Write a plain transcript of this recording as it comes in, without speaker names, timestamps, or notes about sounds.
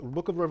The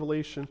book of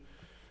Revelation,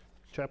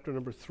 chapter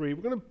number 3.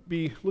 We're going to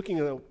be looking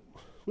at, we're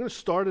going to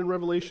start in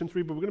Revelation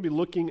 3, but we're going to be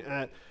looking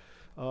at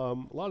a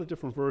lot of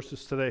different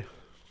verses today.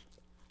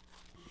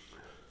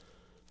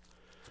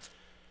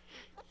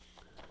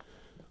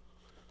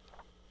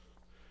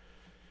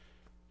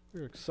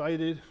 We're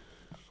excited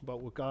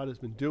about what God has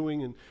been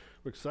doing, and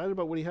we're excited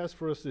about what He has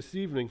for us this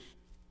evening.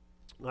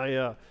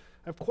 I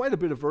have quite a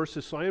bit of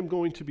verses, so I am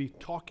going to be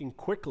talking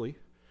quickly.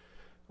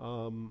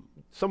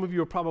 Some of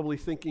you are probably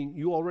thinking,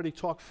 you already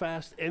talk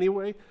fast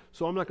anyway,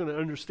 so I'm not going to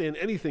understand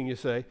anything you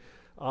say.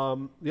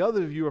 The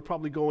other of you are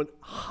probably going,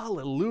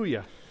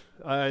 hallelujah.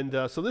 And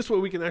so this way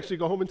we can actually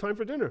go home in time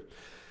for dinner.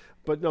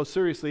 But no,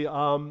 seriously, I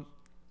want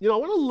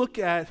to look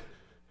at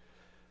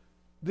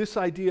this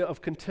idea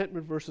of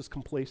contentment versus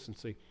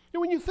complacency.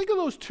 When you think of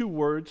those two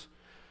words,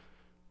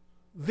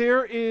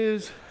 there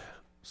is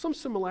some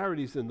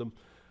similarities in them,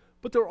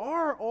 but there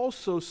are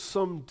also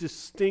some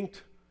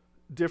distinct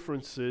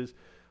differences,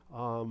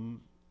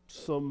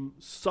 some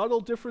subtle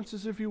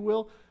differences, if you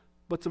will,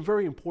 but some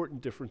very important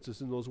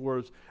differences in those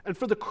words. And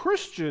for the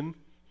Christian,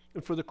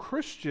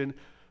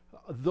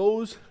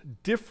 those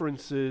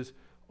differences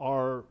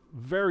are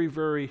very,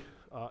 very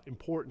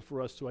important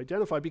for us to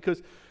identify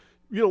because,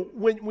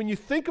 when you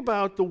think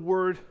about the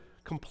word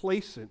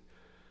complacent,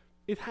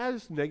 it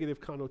has negative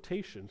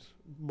connotations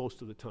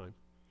most of the time.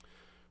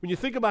 When you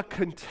think about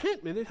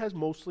contentment, it has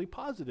mostly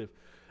positive.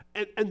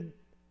 And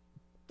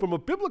from a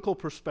biblical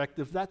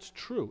perspective, that's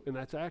true and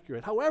that's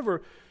accurate.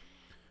 However,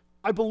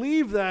 I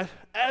believe that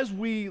as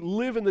we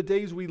live in the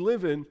days we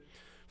live in,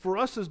 for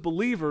us as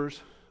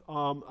believers,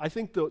 I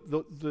think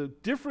the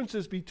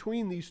differences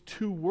between these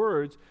two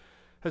words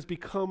has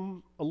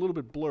become a little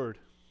bit blurred.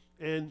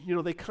 And,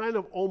 they kind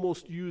of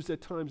almost used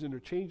at times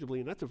interchangeably,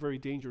 and that's a very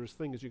dangerous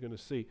thing, as you're going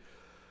to see.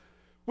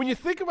 When you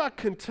think about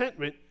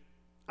contentment,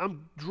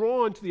 I'm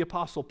drawn to the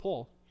Apostle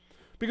Paul.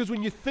 Because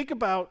when you think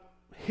about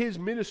his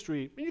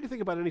ministry, and you can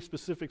think about any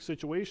specific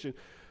situation,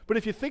 but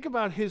if you think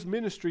about his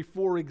ministry,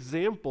 for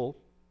example,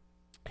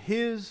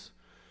 his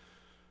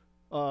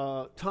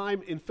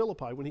time in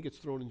Philippi when he gets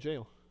thrown in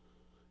jail.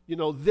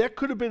 There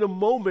could have been a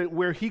moment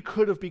where he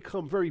could have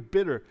become very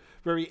bitter,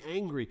 very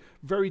angry,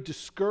 very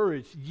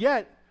discouraged,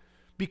 yet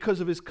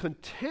because of his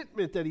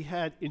contentment that he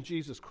had in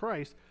Jesus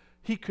Christ,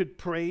 he could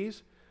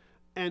praise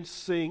and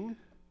sing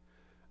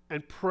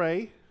and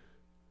pray,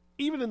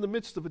 even in the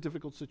midst of a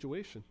difficult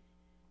situation.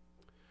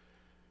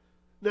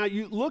 Now,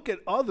 you look at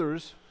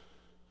others,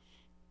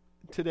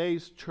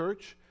 today's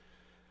church,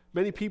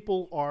 many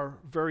people are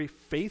very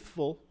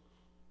faithful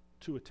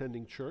to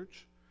attending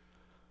church,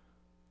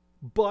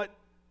 but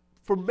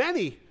for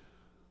many,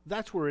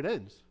 that's where it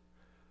ends.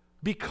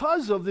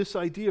 Because of this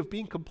idea of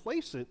being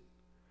complacent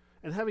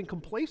and having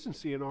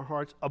complacency in our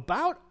hearts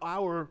about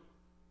our,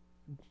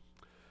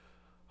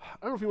 I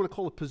don't know if you want to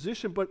call it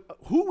position, but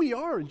who we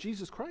are in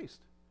Jesus Christ.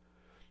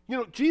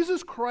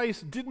 Jesus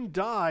Christ didn't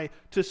die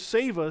to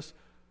save us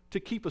to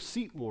keep a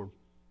seat warm.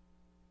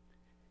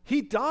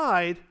 He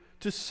died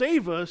to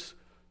save us,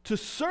 to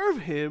serve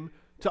Him,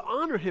 to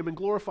honor Him and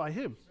glorify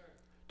Him,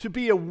 to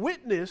be a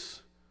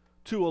witness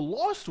to a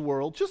lost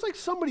world, just like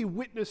somebody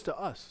witnessed to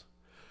us.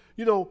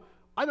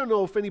 I don't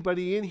know if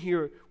anybody in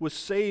here was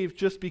saved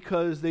just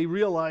because they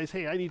realized,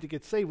 hey, I need to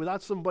get saved,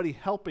 without somebody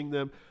helping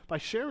them by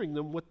sharing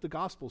them what the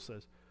gospel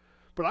says.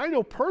 But I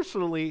know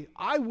personally,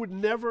 I would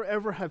never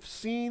ever have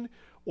seen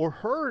or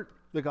heard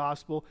the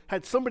gospel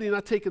had somebody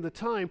not taken the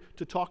time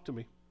to talk to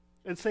me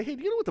and say, hey,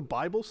 do you know what the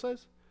Bible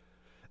says?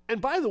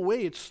 And by the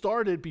way, it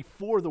started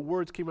before the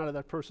words came out of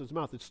that person's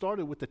mouth. It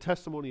started with the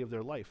testimony of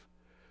their life,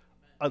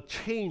 a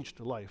changed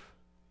life.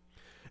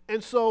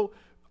 And so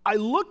I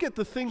look at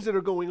the things that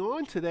are going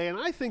on today, and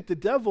I think the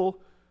devil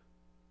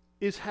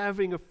is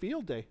having a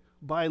field day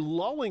by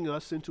lulling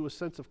us into a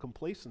sense of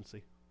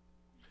complacency.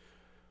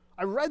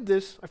 I read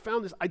this, I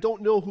found this, I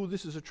don't know who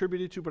this is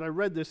attributed to, but I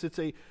read this. It's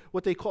a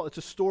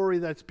story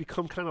that's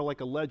become kind of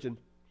like a legend.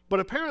 But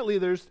apparently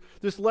there's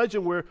this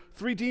legend where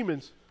 3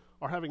 demons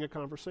are having a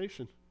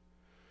conversation.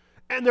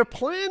 And they're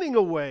planning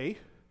a way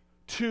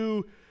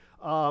to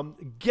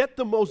get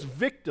the most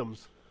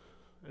victims.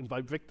 And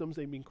by victims,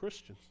 they mean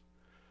Christians.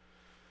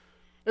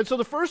 And so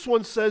the first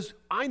one says,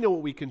 I know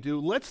what we can do.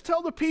 Let's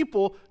tell the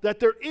people that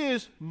there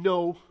is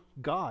no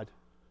God.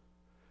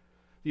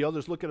 The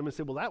others look at him and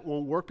say, well, that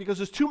won't work because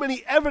there's too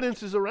many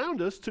evidences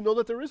around us to know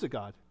that there is a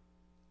God.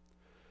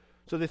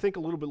 So they think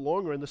a little bit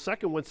longer, and the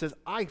second one says,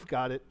 I've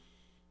got it.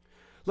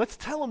 Let's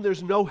tell them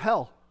there's no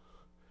hell.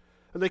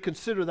 And they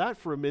consider that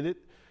for a minute,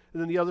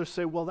 and then the others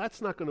say, well,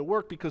 that's not going to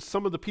work because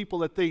some of the people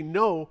that they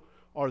know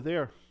are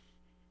there.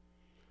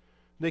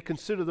 They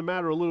consider the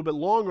matter a little bit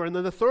longer, and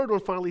then the third one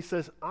finally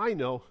says, I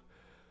know.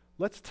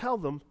 Let's tell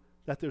them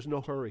that there's no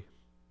hurry.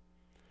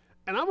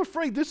 And I'm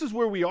afraid this is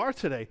where we are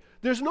today.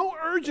 There's no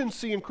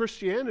urgency in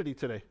Christianity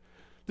today.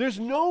 There's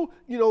no,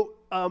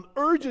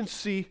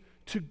 urgency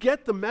to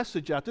get the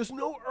message out. There's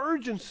no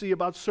urgency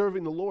about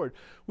serving the Lord.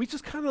 We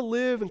just kind of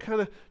live and kind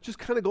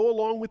of go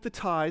along with the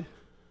tide.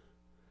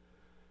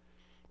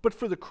 But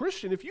for the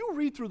Christian, if you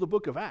read through the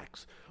book of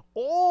Acts,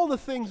 all the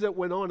things that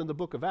went on in the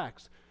book of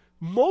Acts,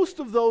 most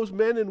of those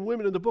men and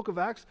women in the book of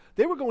Acts,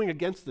 they were going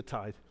against the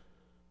tide.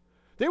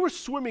 They were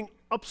swimming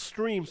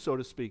upstream, so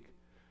to speak.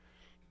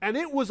 And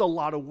it was a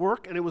lot of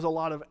work and it was a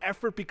lot of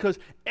effort because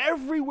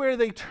everywhere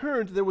they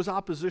turned, there was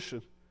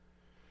opposition.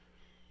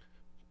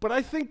 But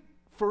I think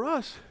for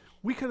us,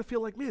 we kind of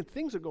feel like, man,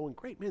 things are going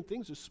great. Man,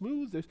 things are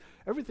smooth.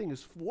 Everything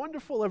is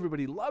wonderful.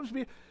 Everybody loves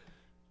me.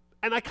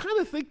 And I kind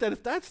of think that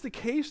if that's the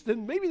case,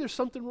 then maybe there's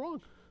something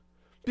wrong.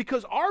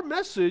 Because our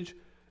message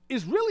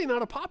is really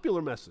not a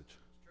popular message.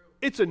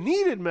 It's a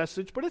needed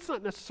message, but it's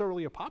not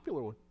necessarily a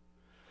popular one.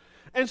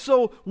 And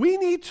so we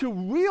need to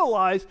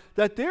realize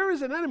that there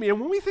is an enemy. And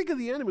when we think of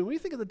the enemy, when we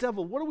think of the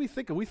devil, what do we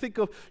think of? We think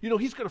of,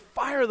 he's going to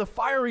fire the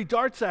fiery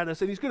darts at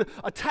us and he's going to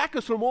attack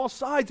us from all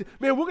sides.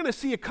 Man, we're going to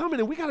see it coming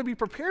and we got to be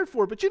prepared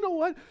for it. But you know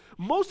what?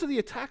 Most of the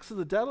attacks of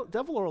the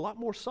devil are a lot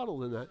more subtle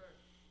than that.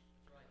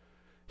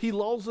 He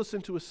lulls us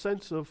into a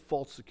sense of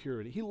false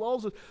security. He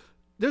lulls us.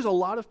 There's a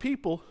lot of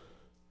people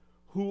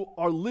who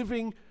are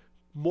living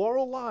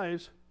moral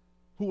lives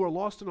who are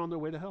lost and on their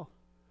way to hell.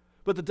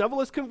 But the devil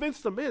has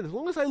convinced them, man, as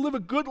long as I live a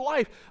good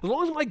life, as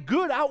long as my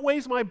good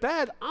outweighs my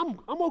bad, I'm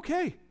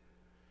okay.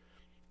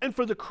 And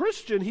for the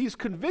Christian, he's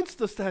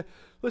convinced us that,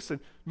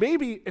 listen,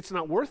 maybe it's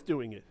not worth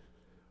doing it.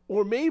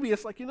 Or maybe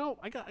it's like,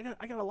 I got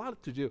a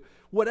lot to do.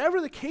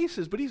 Whatever the case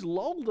is, but he's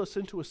lulled us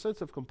into a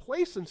sense of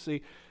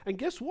complacency. And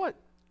guess what?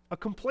 A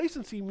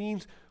complacency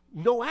means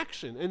no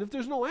action. And if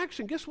there's no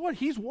action, guess what?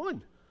 He's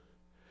won.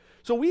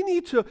 So we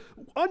need to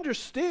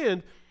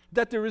understand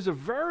that there is a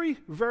very,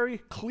 very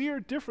clear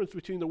difference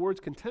between the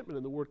words contentment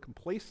and the word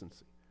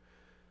complacency.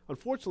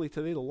 Unfortunately,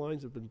 today the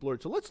lines have been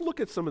blurred. So let's look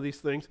at some of these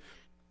things,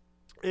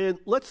 and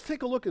let's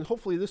take a look, and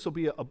hopefully this will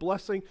be a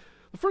blessing.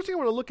 The first thing I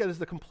want to look at is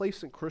the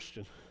complacent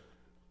Christian.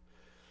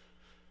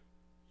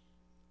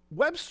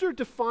 Webster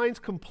defines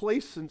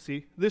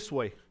complacency this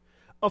way: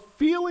 a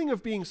feeling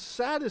of being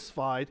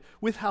satisfied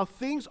with how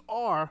things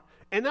are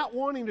and not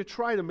wanting to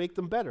try to make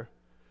them better.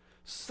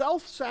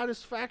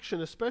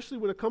 Self-satisfaction, especially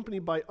when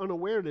accompanied by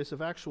unawareness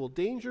of actual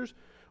dangers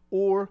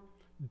or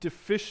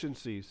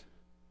deficiencies.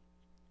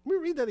 Let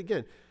me read that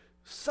again.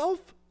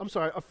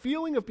 A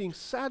feeling of being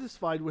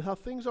satisfied with how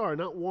things are,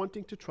 not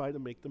wanting to try to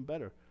make them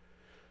better.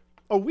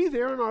 Are we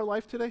there in our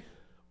life today?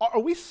 Are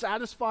we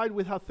satisfied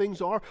with how things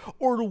are?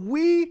 Or do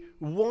we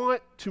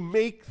want to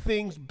make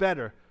things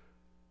better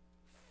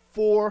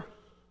for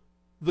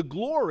the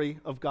glory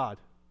of God?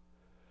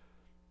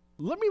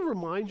 Let me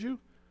remind you,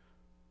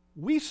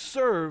 we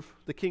serve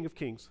the King of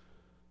Kings.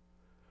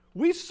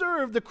 We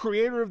serve the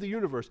creator of the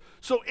universe.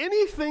 So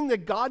anything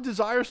that God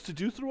desires to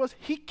do through us,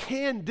 he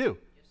can do.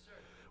 Yes,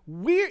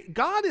 sir.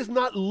 God is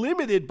not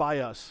limited by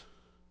us.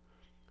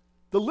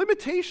 The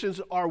limitations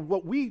are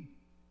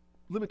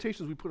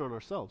limitations we put on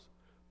ourselves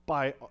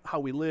by how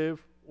we live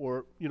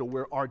or,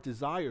 where our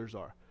desires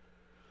are.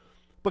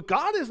 But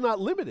God is not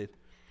limited.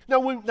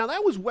 Now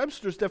that was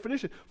Webster's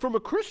definition. From a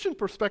Christian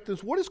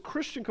perspective, what is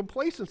Christian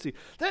complacency?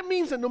 That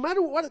means that no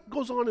matter what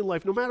goes on in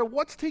life, no matter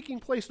what's taking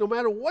place, no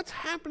matter what's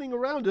happening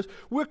around us,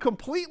 we're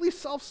completely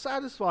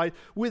self-satisfied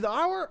with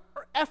our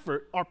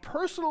effort, our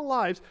personal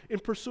lives in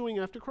pursuing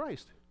after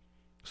Christ.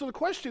 So the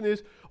question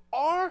is,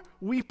 are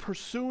we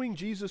pursuing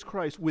Jesus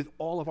Christ with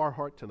all of our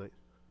heart tonight?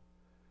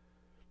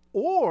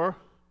 Or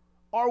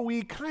are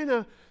we kind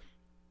of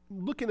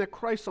looking at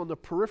Christ on the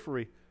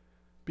periphery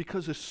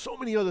because there's so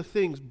many other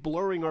things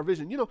blurring our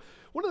vision?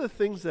 One of the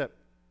things that,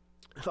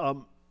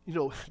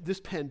 this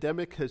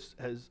pandemic has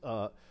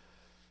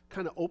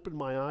kind of opened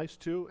my eyes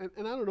to,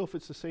 and I don't know if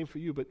it's the same for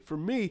you, but for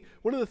me,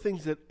 one of the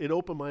things that it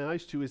opened my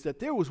eyes to is that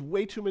there was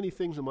way too many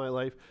things in my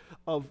life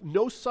of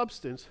no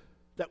substance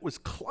that was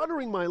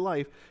cluttering my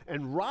life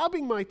and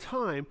robbing my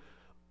time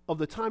of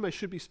the time I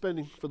should be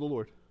spending for the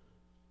Lord.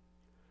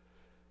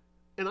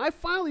 And I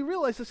finally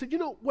realized, I said,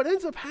 what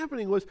ends up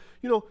happening was,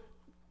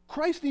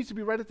 Christ needs to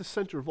be right at the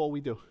center of all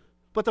we do.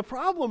 But the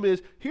problem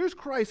is, here's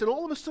Christ, and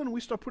all of a sudden we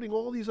start putting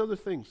all these other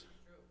things.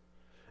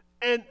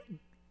 And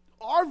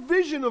our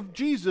vision of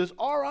Jesus,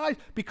 our eyes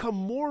become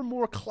more and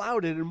more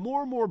clouded and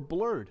more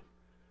blurred.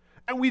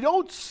 And we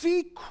don't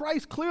see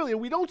Christ clearly,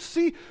 and we don't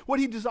see what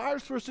he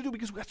desires for us to do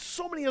because we've got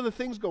so many other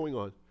things going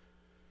on.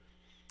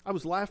 I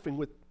was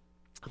laughing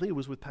I think it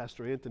was with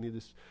Pastor Anthony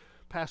this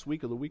past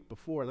week or the week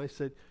before, and I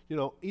said,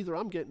 either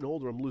I'm getting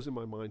old or I'm losing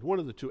my mind. One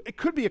of the two. It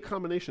could be a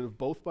combination of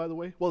both, by the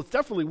way. Well, it's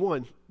definitely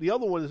one. The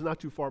other one is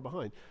not too far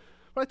behind.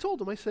 But I told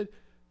him, I said,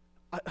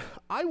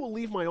 I will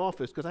leave my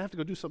office because I have to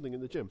go do something in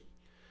the gym.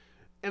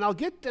 And I'll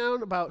get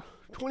down about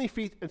 20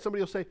 feet, and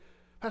somebody will say,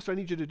 Pastor, I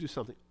need you to do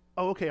something.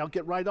 Oh, okay, I'll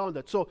get right on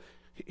that. So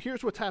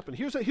here's what's happened.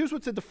 Here's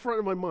what's at the front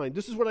of my mind.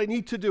 This is what I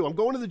need to do. I'm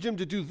going to the gym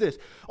to do this.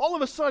 All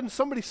of a sudden,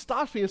 somebody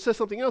stops me and says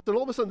something else, and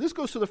all of a sudden, this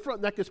goes to the front,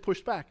 and that gets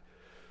pushed back.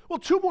 Well,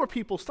 two more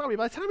people stop me.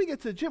 By the time I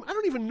get to the gym, I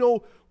don't even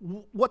know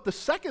what the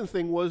second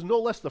thing was, no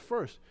less the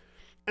first.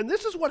 And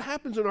this is what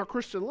happens in our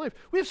Christian life.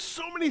 We have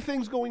so many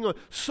things going on,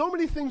 so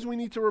many things we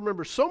need to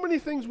remember, so many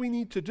things we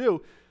need to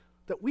do,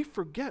 that we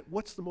forget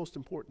what's the most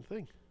important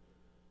thing.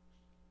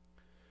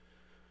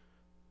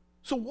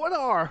 So what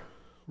are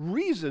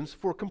reasons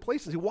for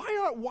complacency.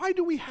 Why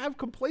do we have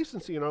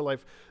complacency in our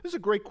life? This is a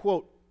great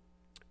quote.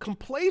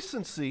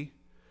 Complacency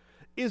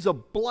is a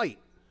blight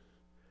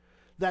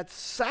that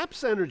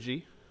saps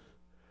energy,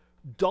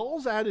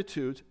 dulls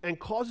attitudes, and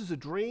causes a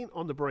drain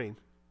on the brain.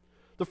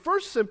 The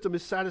first symptom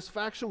is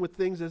satisfaction with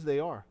things as they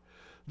are.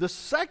 The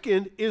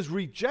second is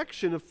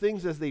rejection of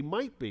things as they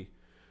might be.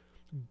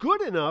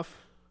 Good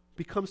enough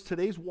becomes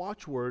today's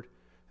watchword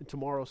and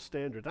tomorrow's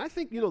standard. And I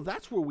think,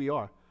 that's where we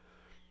are.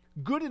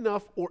 Good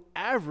enough or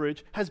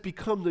average has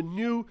become the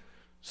new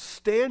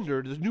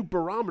standard, the new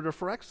barometer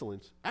for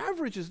excellence.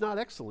 Average is not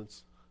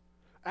excellence.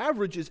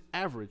 Average is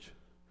average.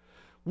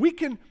 We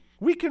can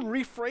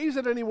rephrase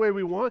it any way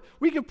we want.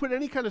 We can put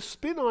any kind of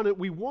spin on it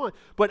we want.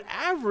 But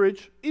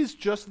average is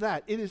just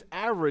that. It is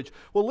average.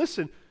 Well,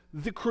 listen,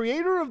 the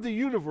creator of the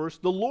universe,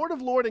 the Lord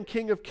of Lords and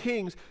King of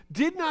Kings,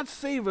 did not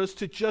save us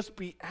to just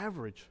be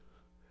average.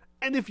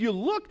 And if you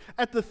look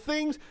at the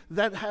things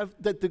that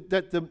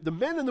the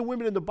men and the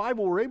women in the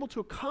Bible were able to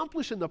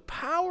accomplish in the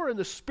power and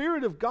the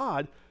Spirit of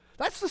God,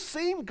 that's the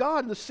same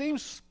God and the same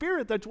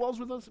Spirit that dwells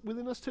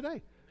within us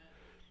today.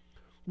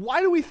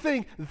 Why do we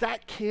think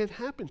that can't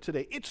happen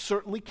today? It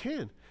certainly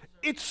can.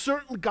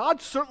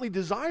 God certainly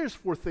desires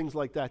for things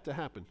like that to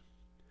happen.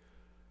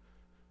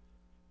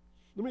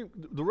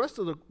 The rest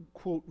of the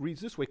quote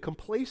reads this way: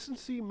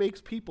 complacency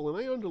makes people,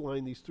 and I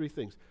underline these three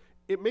things,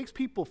 it makes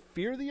people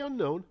fear the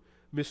unknown,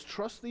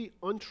 mistrust the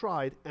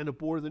untried, and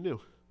abhor the new.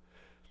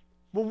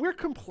 When we're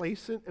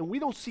complacent and we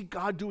don't see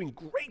God doing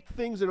great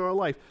things in our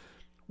life,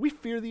 we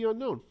fear the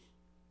unknown.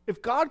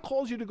 If God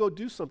calls you to go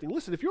do something,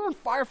 listen, if you're on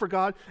fire for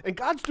God and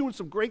God's doing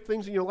some great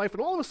things in your life,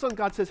 and all of a sudden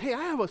God says, hey,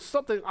 I have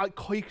something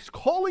He's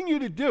calling you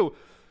to do,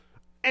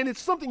 and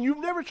it's something you've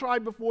never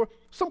tried before,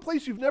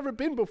 someplace you've never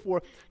been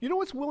before, you know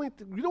what's going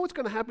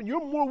to happen?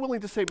 You're more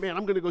willing to say, man,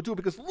 I'm going to go do it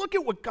because look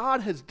at what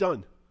God has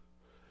done.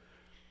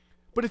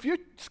 But if you're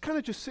kind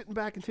of just sitting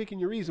back and taking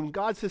your ease, and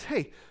God says,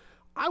 hey,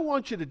 I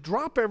want you to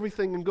drop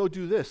everything and go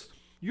do this,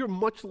 you're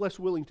much less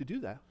willing to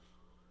do that.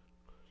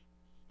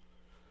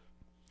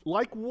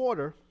 Like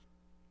water,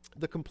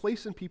 the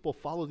complacent people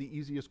follow the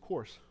easiest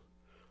course,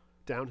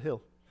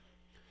 downhill.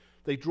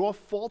 They draw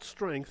false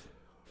strength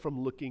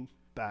from looking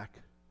back.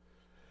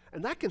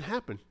 And that can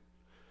happen.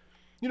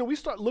 We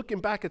start looking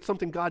back at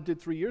something God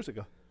did 3 years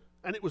ago,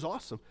 and it was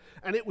awesome,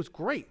 and it was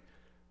great.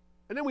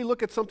 And then we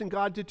look at something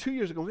God did 2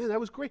 years ago. Man, that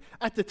was great.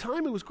 At the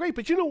time, it was great.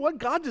 But you know what?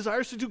 God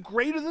desires to do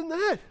greater than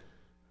that.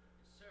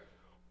 Yes,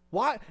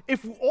 why?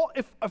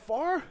 If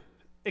our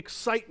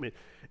excitement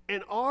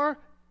and our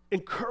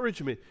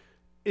encouragement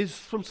is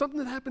from something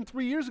that happened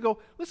 3 years ago,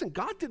 listen,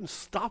 God didn't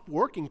stop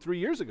working 3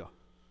 years ago.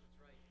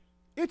 That's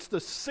right. It's the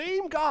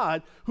same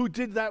God who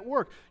did that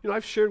work.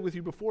 I've shared with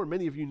you before,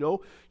 many of you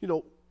know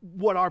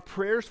what our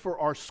prayers for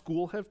our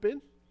school have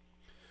been.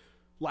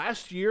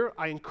 Last year,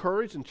 I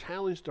encouraged and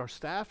challenged our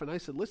staff, and I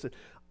said, listen,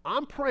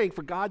 I'm praying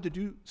for God to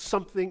do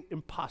something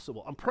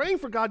impossible. I'm praying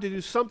for God to do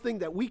something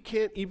that we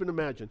can't even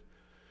imagine.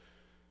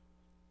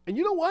 And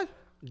you know what?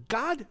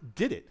 God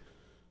did it.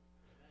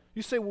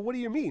 You say, well, what do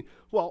you mean?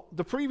 Well,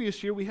 the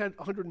previous year we had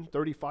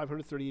 135,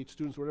 138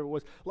 students, whatever it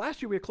was.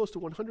 Last year we had close to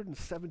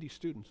 170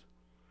 students.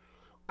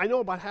 I know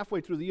about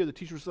halfway through the year the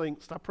teacher was saying,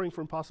 stop praying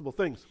for impossible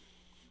things.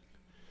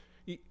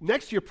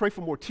 Next year, pray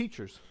for more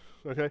teachers,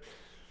 okay?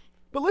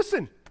 But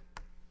listen,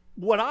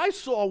 what I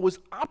saw was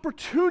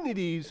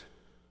opportunities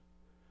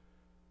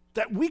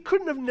that we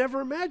couldn't have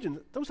never imagined.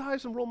 That was the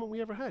highest enrollment we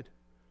ever had.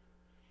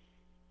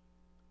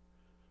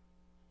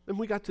 And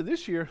we got to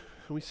this year,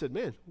 and we said,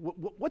 man,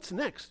 what's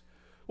next?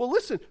 Well,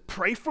 listen,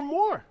 pray for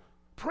more.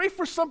 Pray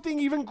for something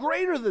even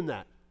greater than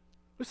that.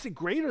 Let's say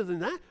greater than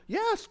that?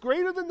 Yes,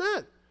 greater than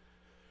that.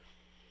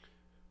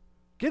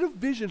 Get a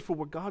vision for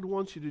what God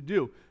wants you to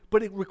do,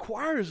 but it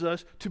requires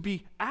us to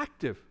be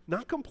active,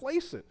 not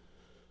complacent.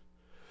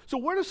 So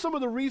what are some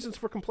of the reasons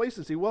for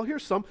complacency? Well,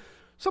 here's some.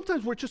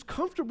 Sometimes we're just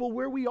comfortable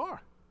where we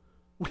are.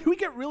 We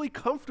get really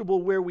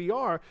comfortable where we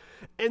are,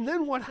 and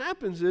then what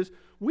happens is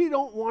we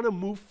don't want to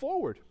move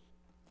forward.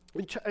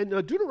 In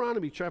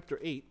Deuteronomy chapter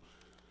 8,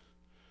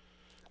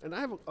 and I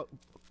have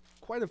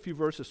quite a few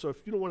verses, so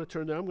if you don't want to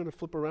turn there, I'm going to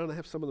flip around. I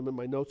have some of them in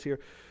my notes here.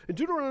 In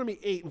Deuteronomy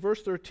 8, in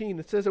verse 13,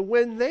 it says,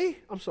 Deuteronomy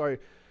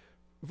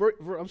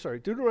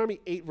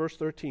 8, verse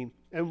 13,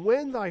 and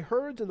when thy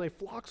herds and thy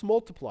flocks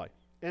multiply,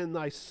 and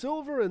thy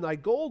silver and thy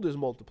gold is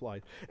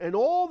multiplied, and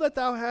all that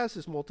thou hast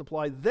is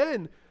multiplied,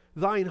 then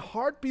thine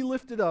heart be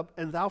lifted up,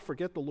 and thou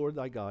forget the Lord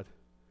thy God,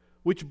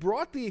 which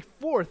brought thee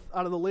forth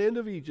out of the land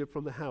of Egypt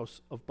from the house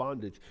of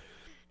bondage.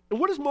 And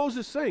what is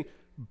Moses saying?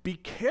 Be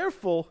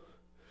careful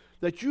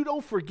that you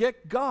don't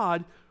forget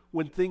God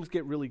when things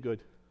get really good.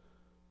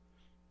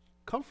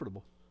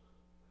 Comfortable.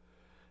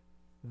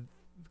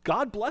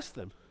 God blessed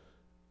them,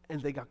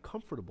 and they got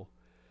comfortable.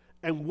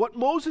 And what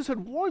Moses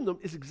had warned them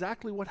is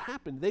exactly what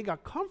happened. They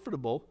got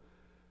comfortable,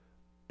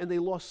 and they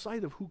lost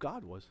sight of who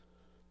God was.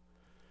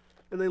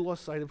 And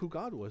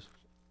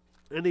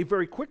they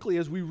very quickly,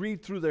 as we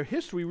read through their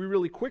history, we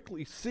really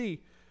quickly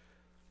see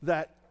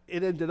that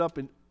it ended up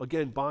in,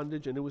 again,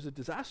 bondage, and it was a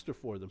disaster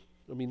for them.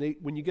 I mean,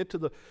 when you get to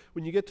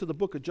the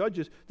book of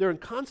Judges, they're in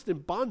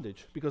constant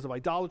bondage because of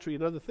idolatry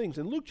and other things.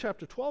 In Luke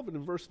chapter 12 and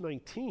in verse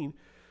 19,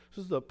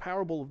 this is the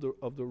parable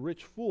of the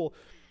rich fool.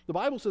 The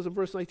Bible says in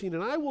verse 19,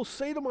 "And I will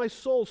say to my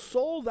soul,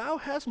 Soul, thou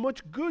hast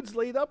much goods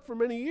laid up for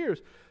many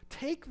years.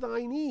 Take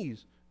thine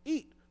ease,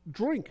 eat,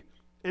 drink,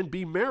 and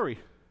be merry."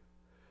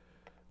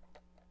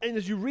 And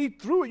as you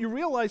read through it, you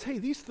realize, hey,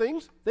 these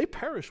things, they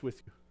perish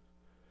with you.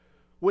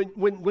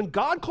 When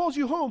God calls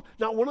you home,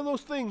 not one of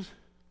those things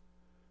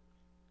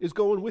is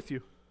going with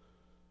you.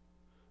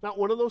 Not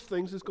one of those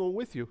things is going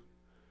with you.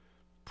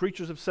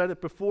 Preachers have said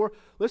it before.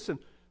 Listen,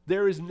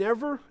 there is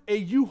never a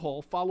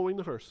U-Haul following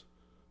the hearse.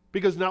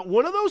 Because not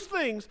one of those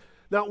things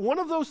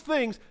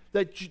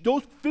that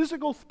those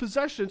physical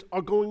possessions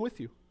are going with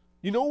you.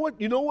 You know what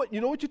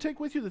you take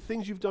with you? The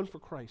things you've done for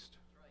Christ.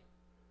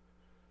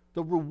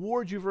 The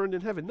reward you've earned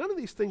in heaven. None of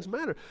these things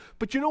matter.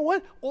 But you know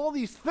what? All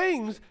these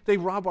things, they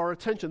rob our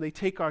attention. They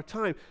take our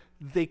time.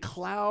 They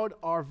cloud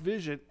our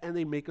vision, and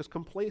they make us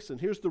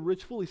complacent. Here's the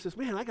rich fool. He says,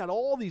 man, I got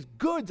all these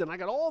goods, and I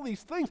got all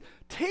these things.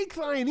 Take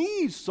thine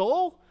ease,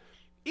 soul.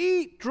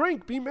 Eat,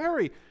 drink, be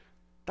merry.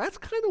 That's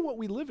kind of what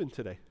we live in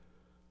today.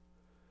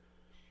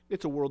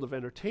 It's a world of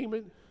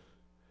entertainment.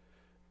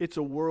 It's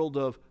a world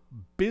of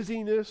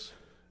busyness.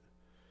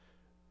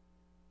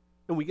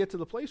 And we get to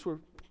the place where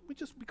we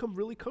just become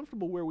really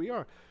comfortable where we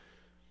are.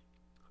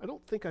 I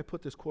don't think I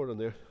put this quote on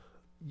there.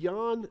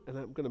 Jan, and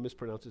I'm going to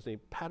mispronounce his name,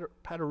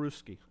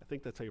 Paderewski. I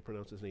think that's how you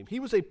pronounce his name.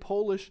 He was a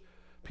Polish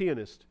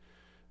pianist.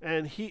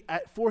 And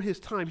for his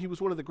time, he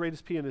was one of the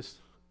greatest pianists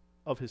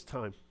of his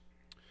time.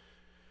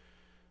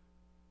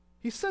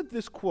 He said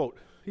this quote.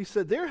 He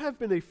said, "There have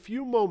been a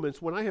few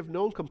moments when I have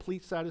known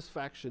complete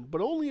satisfaction, but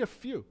only a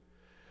few.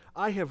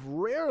 I have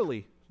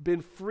rarely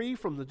been free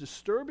from the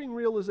disturbing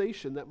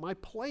realization that my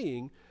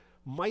playing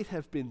might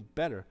have been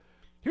better."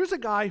 Here's a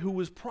guy who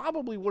was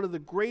probably one of the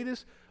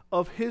greatest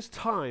of his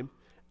time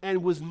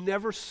and was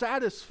never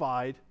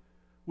satisfied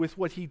with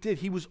what he did.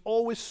 He was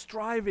always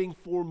striving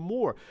for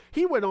more.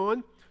 He went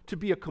on to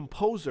be a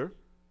composer.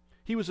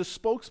 He was a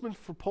spokesman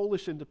for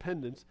Polish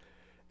independence,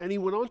 and he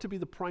went on to be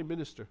the prime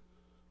minister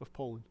of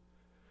Poland.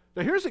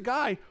 Now here's a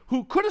guy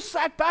who could have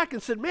sat back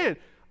and said, man,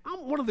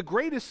 I'm one of the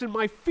greatest in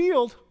my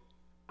field.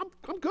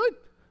 I'm good.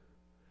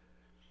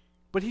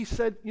 But he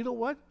said, you know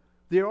what?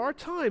 There are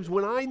times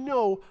when I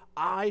know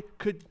I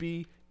could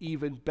be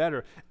even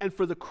better. And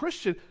for the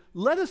Christian,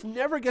 let us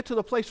never get to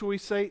the place where we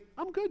say,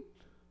 I'm good.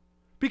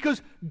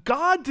 Because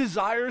God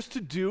desires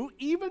to do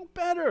even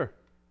better.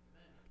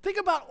 Think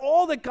about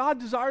all that God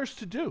desires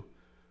to do.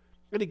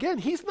 And again,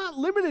 He's not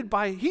limited.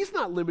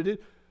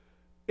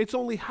 It's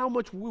only how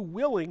much we're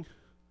willing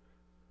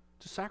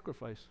to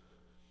sacrifice.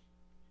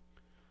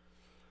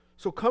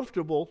 So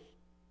comfortable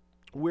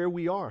where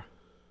we are.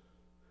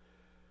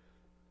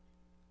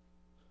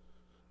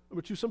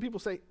 Number two, some people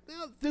say,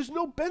 there's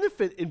no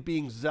benefit in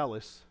being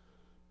zealous.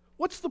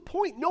 What's the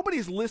point?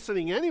 Nobody's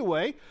listening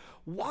anyway.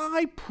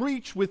 Why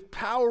preach with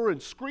power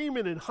and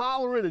screaming and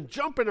hollering and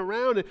jumping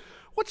around?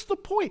 What's the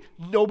point?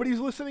 Nobody's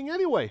listening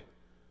anyway.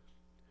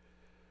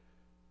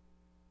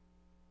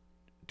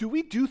 Do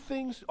we do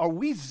things? Are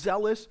we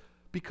zealous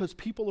because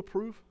people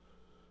approve?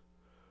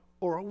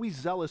 Or are we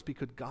zealous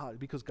because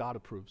God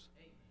approves?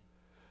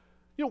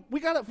 You know, we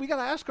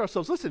gotta ask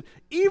ourselves, listen,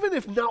 even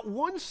if not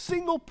one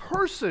single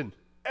person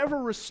ever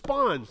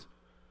responds,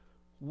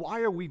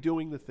 why are we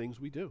doing the things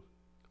we do?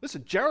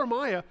 Listen,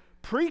 Jeremiah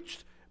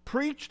preached,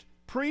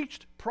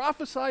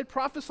 prophesied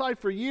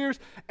for years,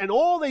 and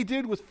all they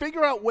did was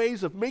figure out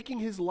ways of making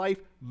his life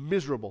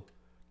miserable.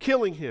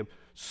 Killing him,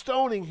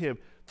 stoning him,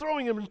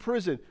 throwing him in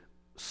prison,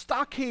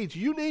 stockades,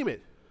 you name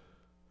it.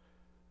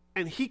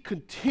 And he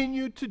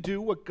continued to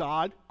do what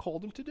God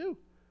called him to do.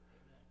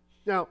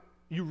 Now,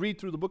 you read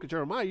through the book of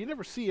Jeremiah, you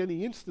never see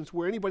any instance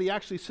where anybody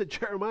actually said,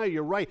 Jeremiah,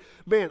 you're right.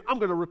 Man, I'm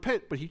going to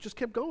repent. But he just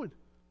kept going.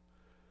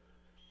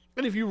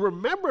 And if you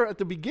remember at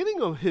the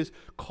beginning of his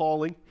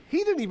calling, he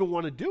didn't even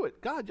want to do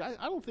it. God, I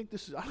don't think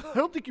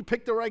you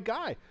picked the right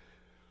guy.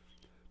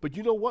 But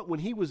you know what? When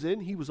he was in,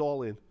 he was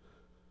all in.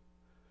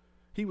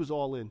 He was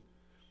all in.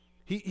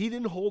 He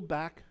didn't hold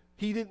back.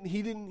 He didn't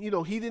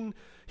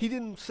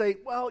say,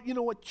 well, you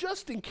know what,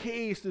 just in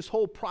case this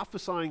whole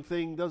prophesying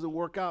thing doesn't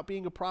work out,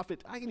 being a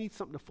prophet, I need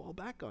something to fall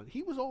back on.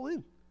 He was all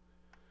in.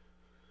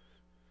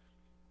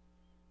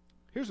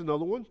 Here's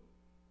another one.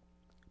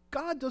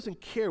 God doesn't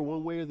care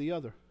one way or the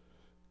other.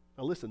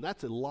 Now listen,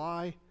 that's a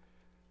lie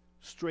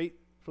straight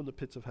from the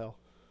pits of hell.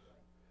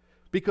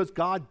 Because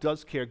God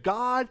does care.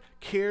 God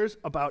cares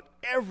about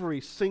every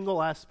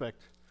single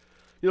aspect.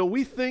 You know,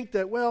 we think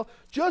that, well,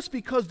 just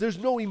because there's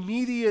no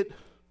immediate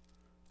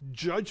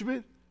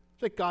judgment,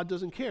 that God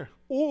doesn't care.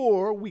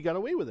 Or we got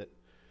away with it.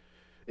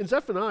 In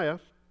Zephaniah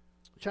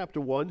chapter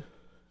 1,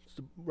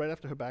 right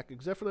after Habakkuk,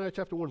 Zephaniah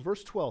chapter 1,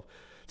 verse 12,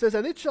 it says,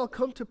 "And it shall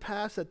come to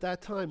pass at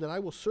that time that I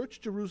will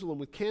search Jerusalem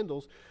with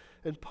candles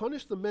and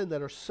punish the men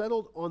that are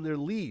settled on their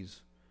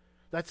lees,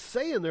 that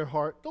say in their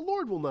heart, the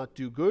Lord will not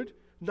do good,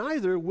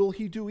 neither will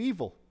he do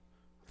evil."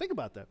 Think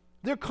about that.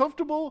 They're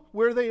comfortable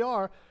where they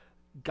are.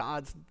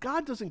 God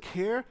doesn't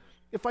care.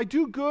 If I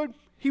do good,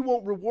 he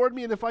won't reward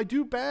me, and if I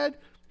do bad,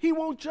 he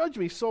won't judge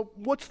me. So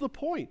what's the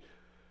point?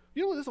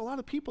 You know, there's a lot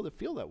of people that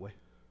feel that way.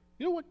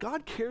 You know what?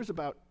 God cares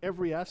about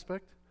every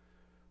aspect,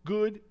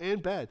 good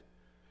and bad.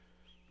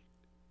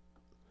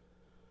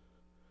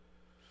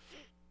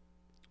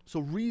 So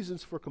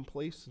reasons for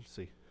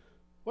complacency.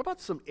 What about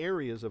some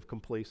areas of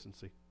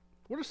complacency?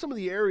 What are some of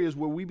the areas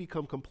where we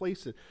become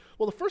complacent?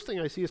 Well, the first thing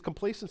I see is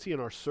complacency in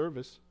our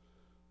service.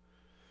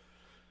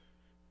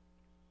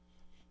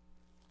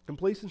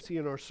 Complacency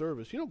in our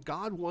service. You know,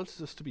 God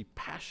wants us to be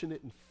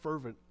passionate and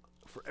fervent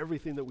for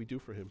everything that we do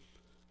for him.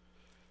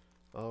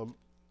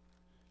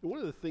 One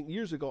of the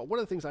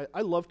things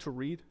I love to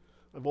read,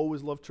 I've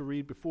always loved to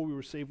read. Before we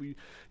were saved, we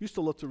used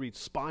to love to read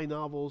spy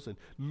novels and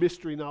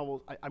mystery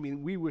novels.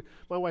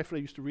 My wife and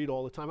I used to read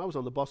all the time. I was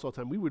on the bus all the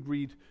time. We would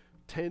read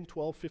 10,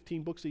 12,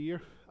 15 books a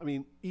year. I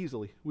mean,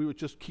 easily. We would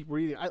just keep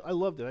reading. I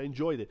loved it. I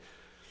enjoyed it.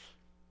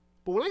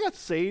 But when I got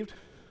saved,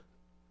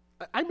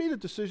 I made a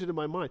decision in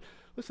my mind.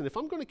 Listen, if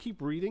I'm going to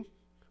keep reading,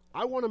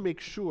 I want to make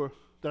sure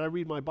that I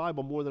read my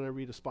Bible more than I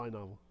read a spy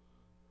novel.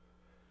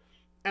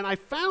 And I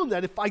found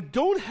that if I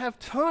don't have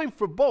time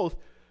for both,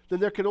 then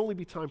there can only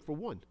be time for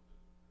one.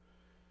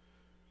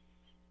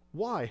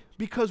 Why?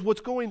 Because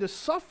what's going to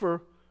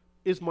suffer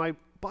is my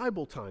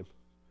Bible time.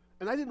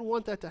 And I didn't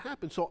want that to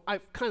happen, so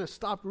I've kind of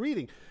stopped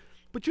reading.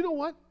 But you know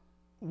what?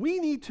 We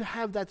need to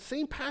have that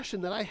same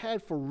passion that I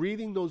had for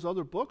reading those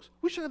other books.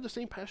 We should have the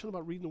same passion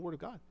about reading the Word of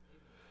God.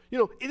 You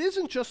know, it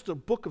isn't just a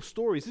book of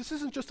stories. This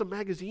isn't just a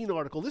magazine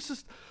article. This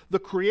is the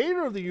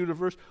creator of the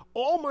universe,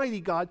 Almighty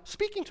God,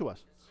 speaking to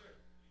us.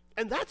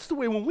 And that's the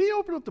way, when we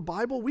open up the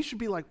Bible, we should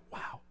be like,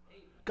 wow,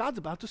 God's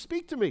about to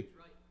speak to me.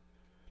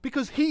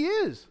 Because he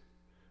is.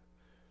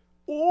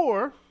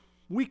 Or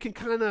we can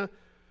kind of,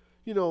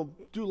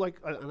 do like,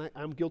 and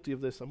I'm guilty of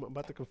this. I'm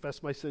about to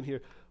confess my sin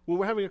here. When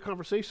we're having a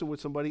conversation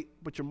with somebody,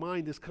 but your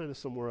mind is kind of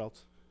somewhere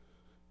else.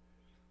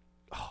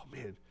 Oh,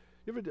 man.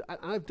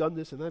 I've done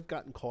this, and I've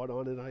gotten caught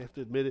on it, I have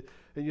to admit it.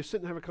 And you're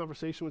sitting and having a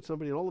conversation with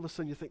somebody, and all of a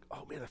sudden you think,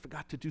 oh, man, I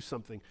forgot to do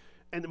something.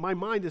 And my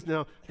mind is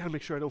now, got to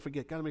make sure I don't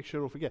forget,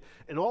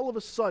 And all of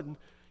a sudden,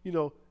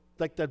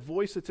 like that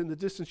voice that's in the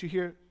distance you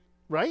hear,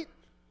 right?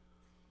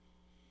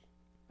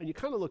 And you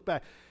kind of look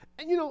back.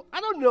 And, I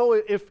don't know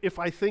if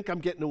I think I'm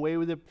getting away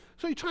with it.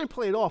 So you try and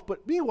play it off.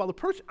 But meanwhile,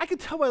 I can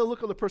tell by the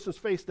look on the person's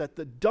face that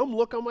the dumb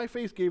look on my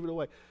face gave it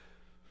away.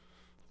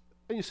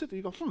 And you sit there,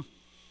 you go,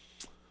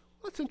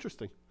 that's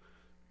interesting.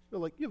 They're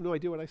like, you have no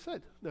idea what I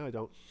said. No, I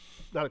don't.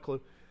 Not a clue.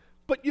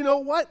 But you know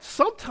what?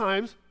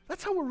 Sometimes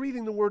that's how we're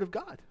reading the Word of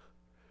God.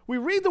 We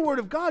read the Word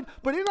of God,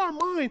 but in our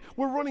mind,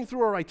 we're running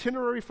through our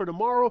itinerary for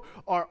tomorrow,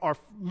 our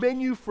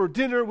menu for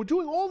dinner. We're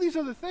doing all these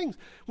other things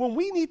when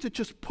we need to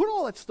just put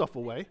all that stuff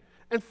away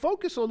and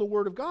focus on the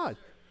Word of God.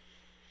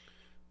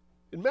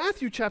 In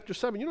Matthew chapter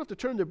 7, you don't have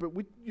to turn there, but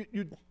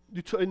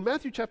in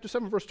Matthew chapter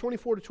 7, verse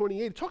 24 to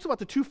 28, it talks about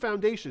the two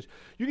foundations.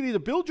 You can either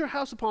build your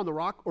house upon the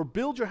rock or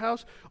build your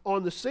house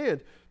on the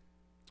sand.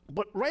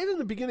 But right in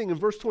the beginning, in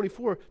verse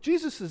 24,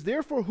 Jesus says,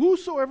 therefore,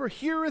 whosoever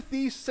heareth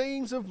these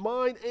sayings of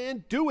mine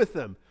and doeth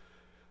them.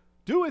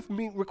 Doeth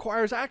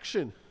requires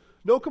action,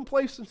 no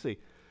complacency.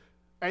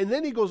 And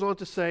then he goes on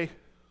to say,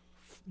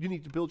 you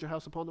need to build your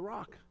house upon the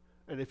rock.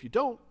 And if you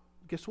don't,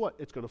 guess what?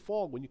 It's going to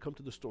fall when you come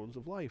to the storms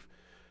of life.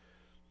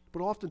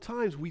 But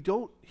oftentimes, we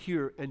don't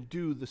hear and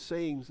do the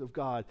sayings of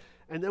God.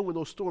 And then when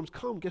those storms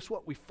come, guess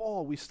what? We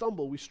fall, we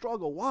stumble, we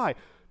struggle. Why?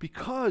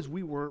 Because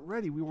we weren't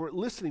ready. We weren't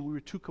listening. We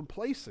were too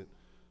complacent.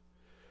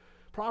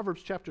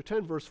 Proverbs chapter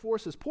 10, verse 4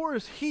 says, poor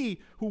is he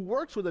who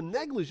works with a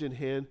negligent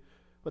hand,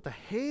 but the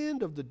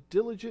hand of the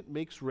diligent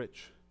makes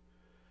rich.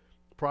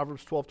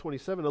 Proverbs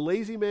 12:27, a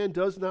lazy man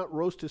does not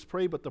roast his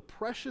prey, but the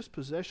precious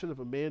possession of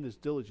a man is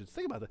diligence.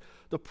 Think about that.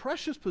 The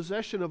precious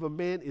possession of a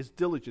man is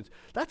diligence.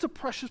 That's a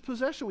precious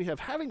possession we have.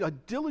 Having a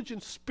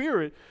diligent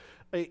spirit,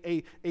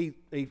 a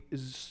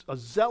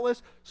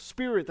zealous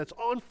spirit that's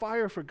on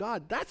fire for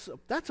God, that's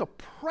a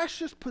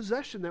precious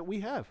possession that we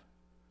have.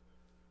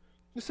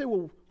 You say,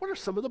 well, what are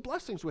some of the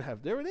blessings we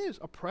have? There it is.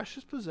 A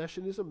precious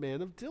possession is a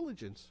man of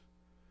diligence.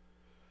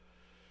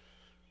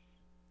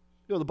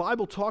 The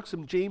Bible talks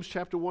in James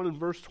chapter 1 and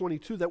verse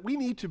 22 that we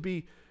need to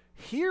be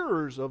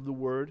hearers of the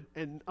word,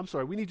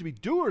 we need to be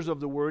doers of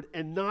the word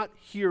and not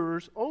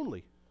hearers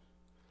only.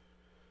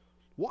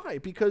 Why?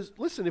 Because,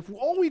 listen, if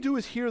all we do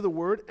is hear the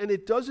word and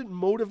it doesn't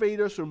motivate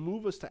us or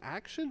move us to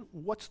action,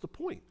 what's the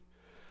point?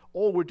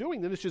 All we're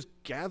doing then is just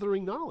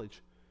gathering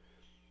knowledge.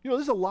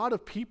 There's a lot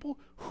of people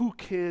who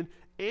can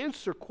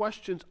answer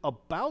questions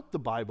about the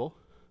Bible,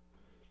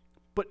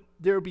 but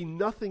there be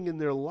nothing in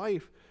their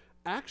life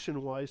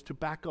action-wise to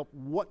back up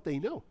what they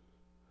know.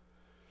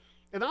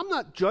 And I'm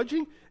not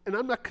judging and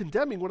I'm not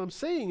condemning. What I'm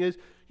saying is,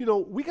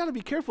 we got to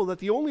be careful that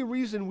the only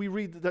reason we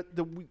read that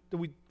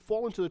we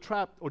fall into the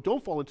trap or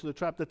don't fall into the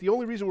trap, that the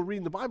only reason we're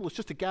reading the Bible is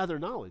just to gather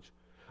knowledge.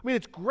 I mean,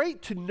 it's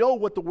great to know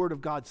what the Word of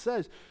God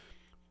says,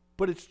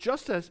 but it's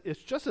just as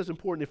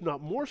important, if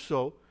not more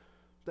so,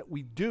 that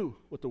we do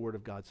what the Word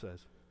of God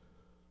says.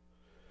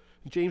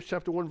 In James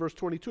chapter 1, verse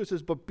 22, it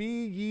says, but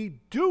be ye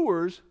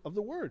doers of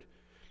the word,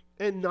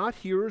 and not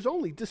hearers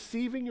only,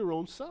 deceiving your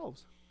own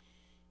selves.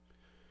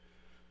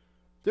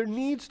 There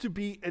needs to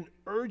be an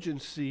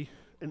urgency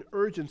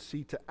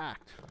to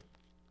act.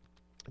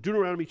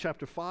 Deuteronomy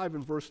chapter 5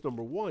 and verse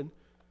number 1,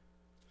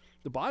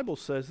 the Bible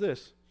says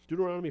this,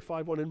 Deuteronomy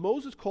 5:1, and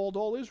Moses called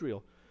all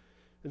Israel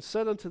and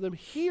said unto them,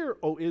 Hear,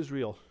 O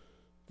Israel,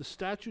 the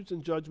statutes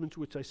and judgments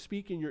which I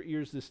speak in your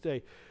ears this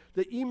day,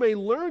 that ye may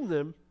learn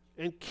them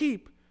and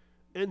keep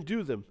and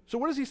do them. So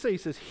what does he say? He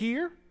says,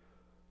 hear,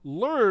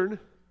 learn,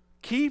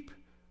 keep,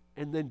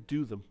 and then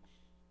do them.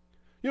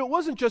 It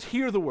wasn't just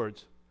hear the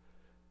words.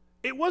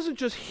 It wasn't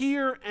just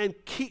hear and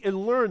keep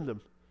and learn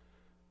them.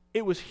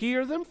 It was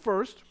hear them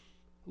first,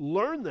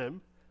 learn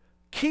them,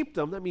 keep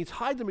them. That means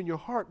hide them in your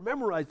heart,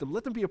 memorize them,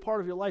 let them be a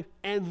part of your life,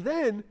 and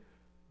then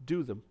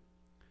do them.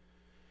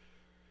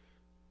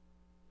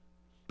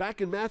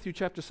 Back in Matthew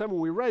chapter 7,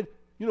 we read,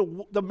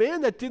 the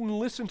man that didn't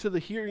listen to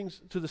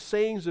the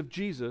sayings of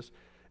Jesus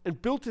and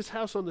built his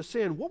house on the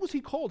sand, what was he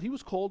called? He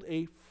was called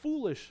a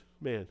foolish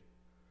man.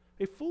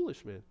 A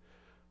foolish man.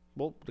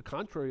 Well, the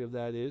contrary of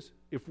that is,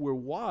 if we're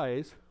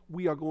wise,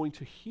 we are going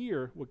to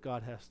hear what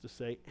God has to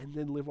say and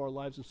then live our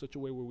lives in such a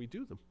way where we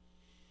do them.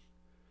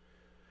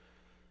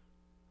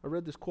 I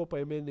read this quote by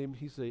a man named,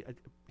 he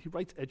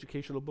writes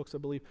educational books, I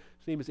believe.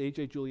 His name is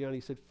A.J. Giuliani.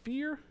 He said,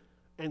 fear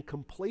and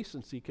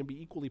complacency can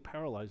be equally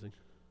paralyzing.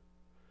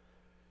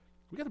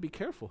 We got to be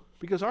careful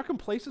because our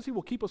complacency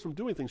will keep us from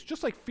doing things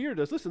just like fear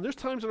does. Listen, there's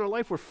times in our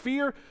life where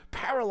fear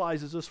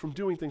paralyzes us from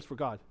doing things for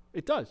God.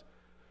 It does.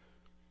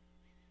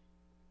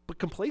 But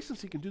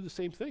complacency can do the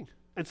same thing.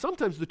 And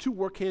sometimes the two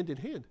work hand in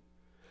hand.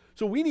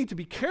 So we need to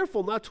be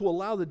careful not to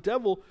allow the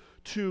devil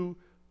to,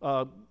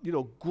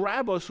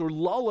 grab us or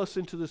lull us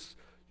into this,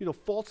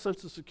 false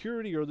sense of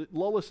security, or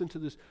lull us into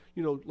this,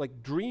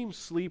 like dream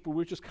sleep where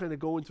we're just kind of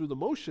going through the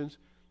motions,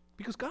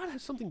 because God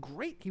has something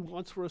great he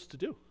wants for us to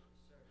do.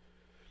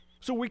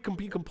 So we can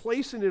be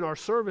complacent in our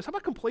service. How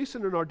about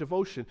complacent in our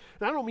devotion?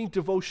 And I don't mean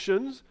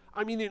devotions,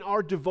 I mean in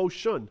our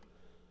devotion.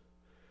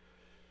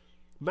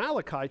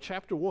 Malachi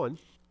chapter 1.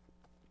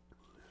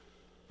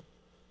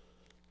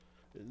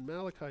 In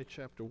Malachi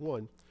chapter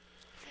 1,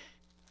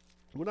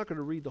 we're not going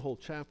to read the whole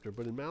chapter,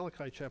 but in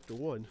Malachi chapter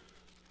 1, we'll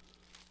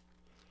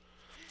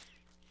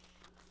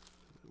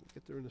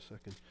get there in a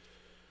second.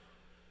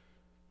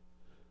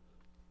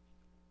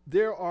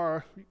 There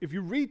are, if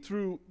you read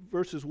through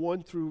verses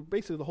 1 through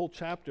basically the whole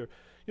chapter,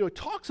 it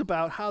talks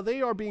about how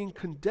they are being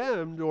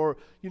condemned, or,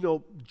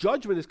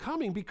 judgment is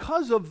coming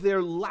because of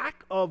their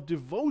lack of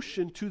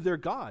devotion to their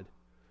God.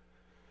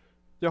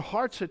 Their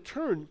hearts had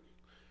turned.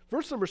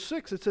 Verse number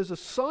 6, it says, a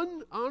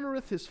son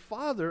honoreth his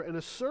father, and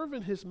a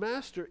servant his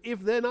master.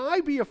 If then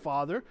I be a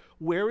father,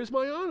 where is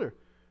my honor?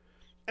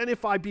 And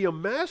if I be a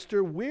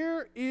master,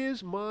 where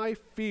is my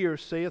fear,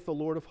 saith the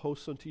Lord of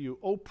hosts unto you?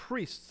 O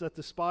priests that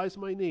despise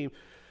my name.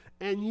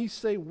 And ye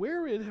say,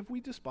 wherein have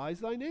we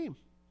despised thy name?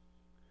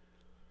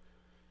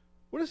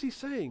 What is he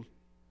saying?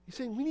 He's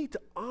saying we need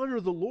to honor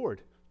the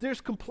Lord.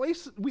 There's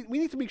we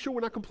need to make sure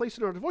we're not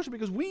complacent in our devotion,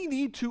 because we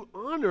need to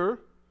honor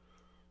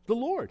the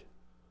Lord.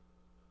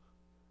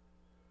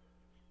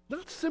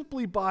 Not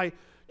simply by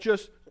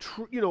just,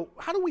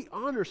 how do we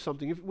honor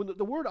something? When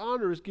the word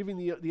honor is giving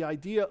the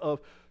idea of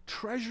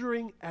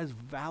treasuring as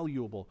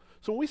valuable.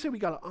 So when we say we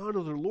got to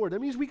honor the Lord, that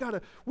means we got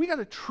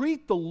to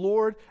treat the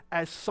Lord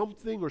as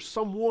something, or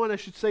someone, I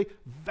should say,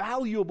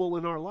 valuable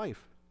in our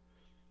life.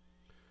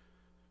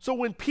 So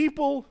when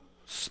people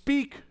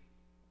speak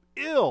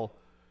ill,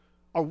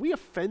 are we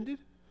offended?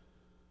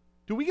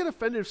 Do we get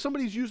offended if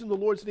somebody's using the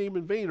Lord's name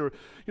in vain, or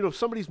if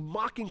somebody's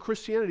mocking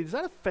Christianity? Does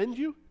that offend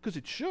you? Because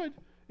it should.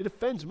 It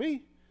offends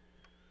me.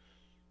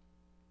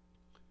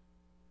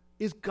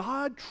 Is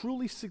God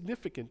truly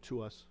significant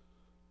to us?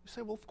 You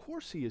say, well, of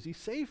course he is. He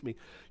saved me.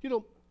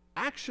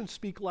 Actions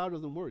speak louder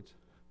than words.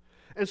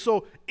 And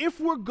so if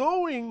we're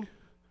going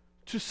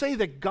to say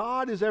that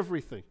God is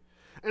everything,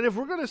 and if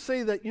we're going to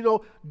say that,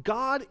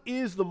 God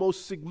is the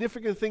most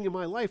significant thing in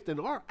my life, then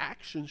our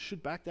actions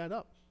should back that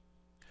up.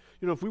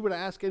 If we were to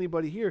ask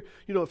anybody here,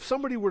 if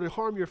somebody were to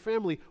harm your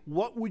family,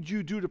 what would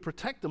you do to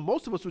protect them?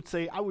 Most of us would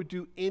say, I would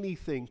do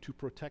anything to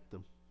protect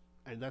them.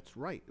 And that's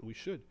right, and we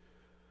should.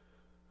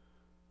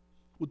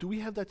 Well, do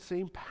we have that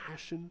same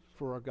passion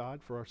for our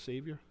God, for our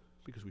Savior?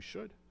 Because we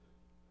should.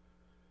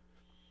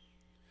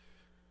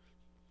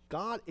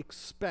 God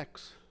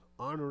expects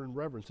honor and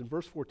reverence. In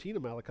verse 14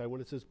 of Malachi,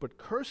 when it says, but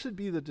cursed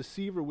be the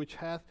deceiver which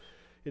hath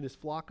in his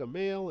flock a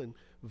male, and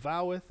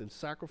voweth and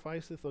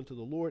sacrificeth unto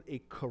the Lord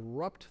a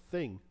corrupt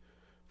thing.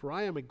 For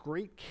I am a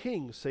great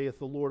king, saith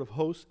the Lord of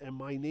hosts, and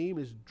my name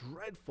is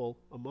dreadful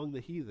among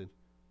the heathen.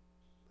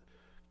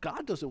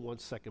 God doesn't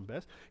want second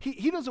best.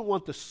 He doesn't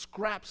want the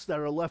scraps that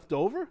are left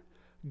over.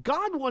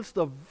 God wants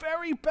the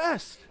very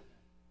best.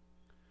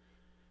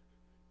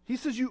 He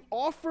says you're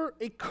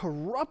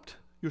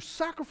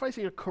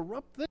sacrificing a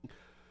corrupt thing.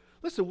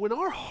 Listen, when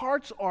our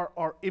hearts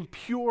are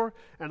impure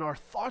and our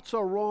thoughts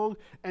are wrong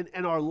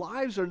and our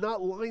lives are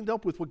not lined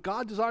up with what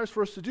God desires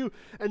for us to do,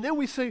 and then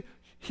we say,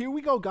 here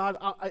we go, God,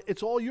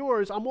 it's all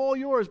yours, I'm all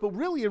yours, but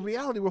really in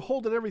reality we're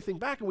holding everything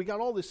back and we got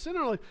all this sin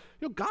in our life.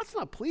 God's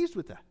not pleased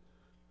with that.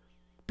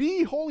 Be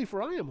ye holy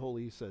for I am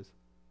holy, he says.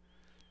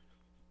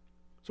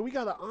 So we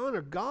got to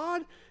honor.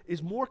 God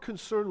is more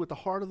concerned with the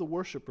heart of the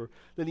worshiper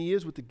than he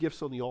is with the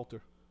gifts on the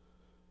altar.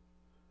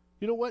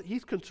 You know what?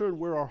 He's concerned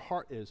where our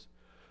heart is.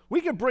 We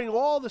can bring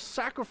all the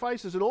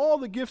sacrifices and all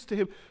the gifts to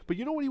him, but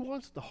you know what he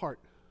wants? The heart.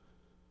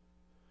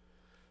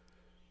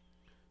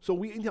 So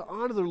we need to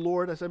honor the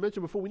Lord, as I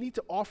mentioned before. We need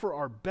to offer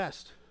our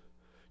best.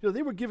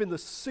 They were given the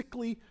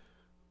sickly,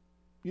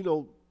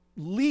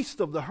 least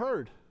of the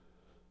herd.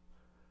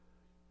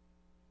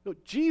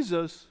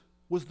 Jesus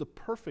was the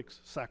perfect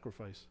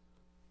sacrifice.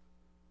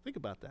 Think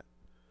about that.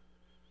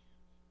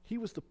 He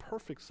was the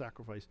perfect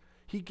sacrifice.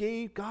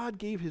 God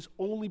gave his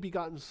only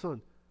begotten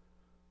Son,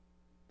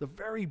 the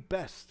very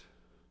best,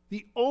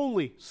 the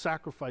only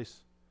sacrifice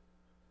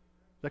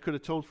that could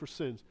atone for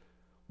sins.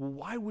 Well,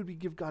 why would we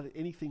give God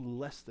anything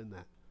less than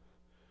that?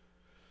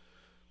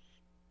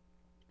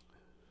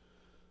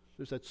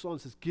 There's that song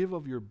that says, give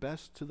of your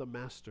best to the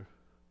master.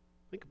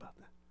 Think about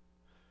that.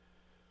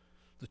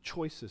 The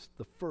choicest,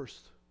 the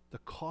first, the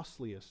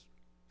costliest.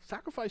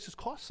 Sacrifices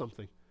cost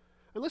something.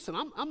 And listen,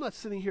 I'm not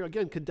sitting here,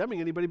 again,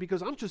 condemning anybody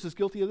because I'm just as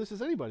guilty of this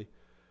as anybody.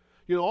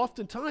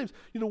 Oftentimes,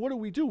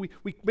 what do? We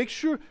make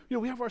sure,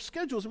 we have our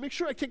schedules and make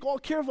sure I take all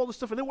care of all this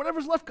stuff, and then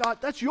whatever's left, God,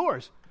 that's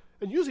yours.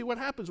 And usually what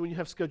happens when you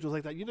have schedules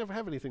like that, you never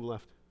have anything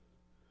left.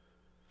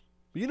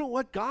 But you know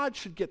what? God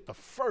should get the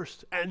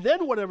first, and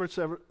then whatever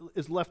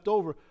is left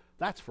over,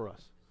 that's for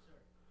us.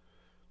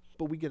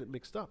 But we get it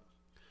mixed up.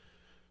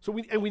 So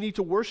we need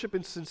to worship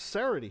in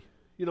sincerity.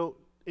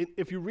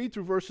 If you read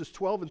through verses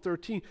 12 and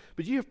 13,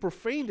 but ye have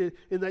profaned it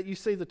in that ye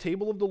say the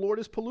table of the Lord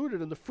is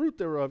polluted, and the fruit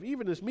thereof,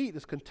 even his meat,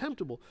 is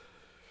contemptible.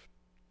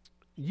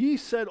 Ye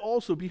said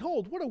also,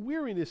 behold, what a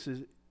weariness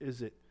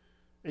is it,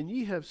 and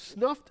ye have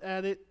snuffed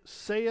at it,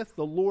 saith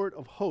the Lord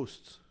of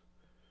hosts.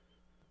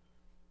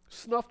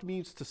 Snuffed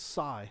means to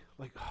sigh,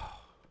 like, oh.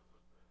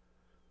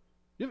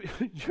 You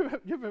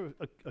ever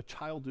have a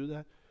child do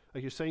that?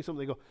 Like you're saying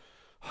something, they go,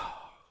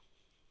 oh.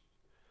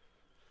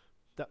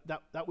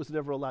 That was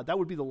never allowed. That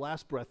would be the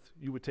last breath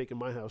you would take in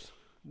my house.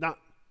 Not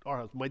our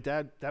house. My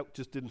dad, that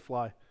just didn't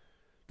fly.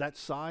 That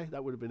sigh,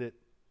 that would have been it.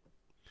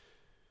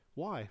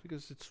 Why?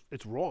 Because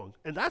it's wrong.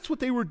 And that's what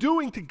they were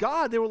doing to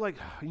God. They were like,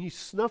 and you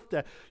snuffed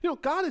that.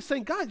 God is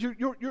saying, God,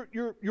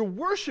 your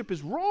worship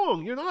is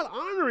wrong. You're not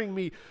honoring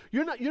me.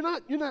 You're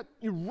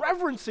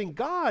reverencing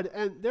God.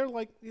 And they're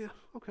like, yeah,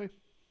 okay.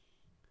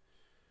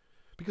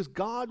 Because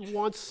God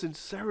wants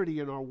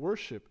sincerity in our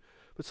worship.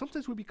 But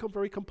sometimes we become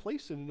very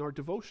complacent in our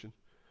devotion.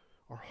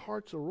 Our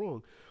hearts are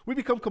wrong. We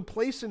become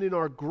complacent in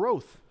our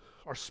growth,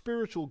 our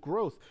spiritual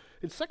growth.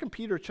 In 2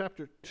 Peter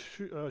chapter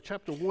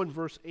 1,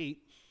 verse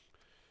 8,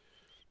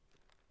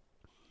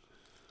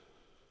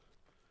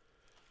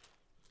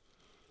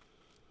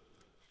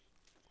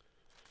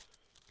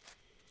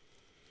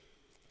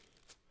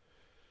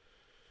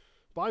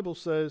 Bible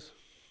says,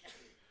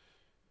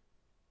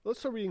 let's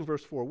start reading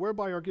verse 4.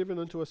 Whereby are given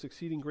unto us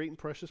exceeding great and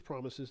precious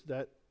promises,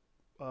 that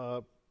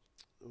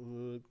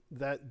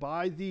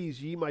by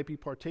these ye might be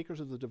partakers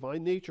of the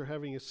divine nature,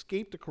 having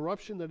escaped the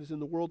corruption that is in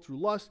the world through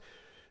lust.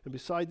 And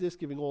beside this,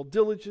 giving all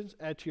diligence,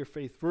 add to your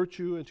faith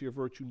virtue, and to your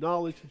virtue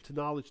knowledge, and to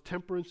knowledge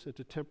temperance, and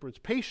to temperance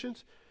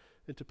patience,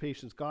 and to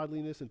patience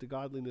godliness, and to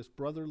godliness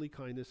brotherly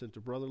kindness, and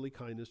to brotherly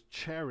kindness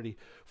charity.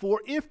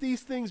 For if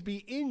these things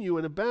be in you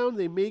and abound,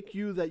 they make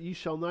you that ye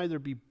shall neither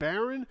be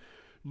barren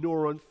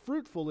nor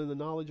unfruitful in the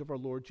knowledge of our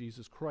Lord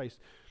Jesus Christ.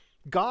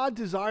 God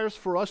desires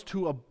for us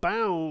to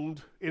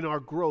abound in our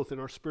growth, in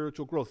our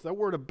spiritual growth. That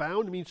word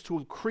abound means to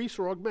increase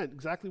or augment,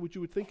 exactly what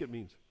you would think it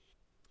means.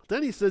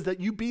 Then he says that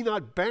you be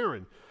not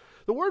barren.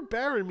 The word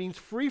barren means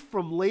free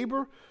from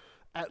labor,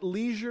 at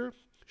leisure,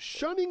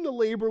 shunning the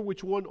labor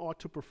which one ought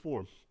to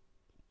perform.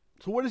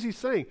 So what is he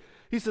saying?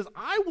 He says,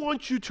 I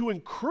want you to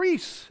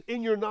increase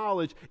in your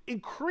knowledge,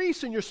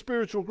 increase in your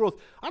spiritual growth.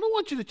 I don't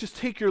want you to just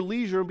take your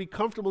leisure and be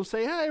comfortable and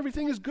say, hey,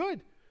 everything is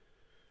good.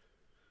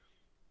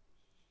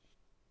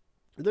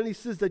 And then he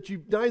says that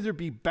you neither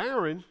be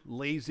barren,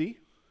 lazy,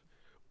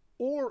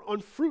 or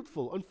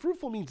unfruitful.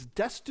 Unfruitful means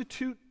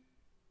destitute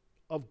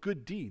of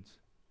good deeds.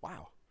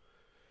 Wow.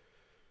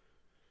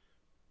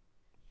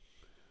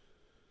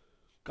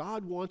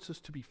 God wants us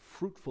to be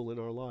fruitful in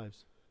our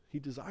lives. He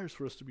desires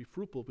for us to be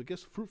fruitful, but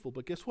guess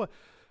what?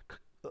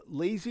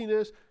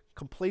 Laziness,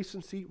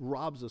 complacency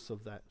robs us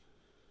of that.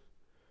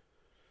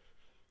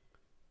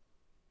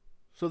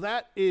 So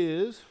that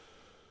is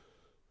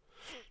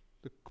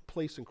the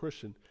complacent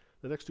Christian.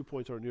 The next 2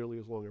 points aren't nearly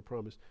as long, I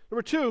promise.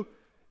 Number 2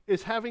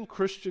 is having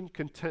Christian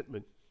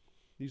contentment.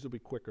 These will be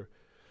quicker.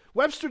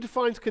 Webster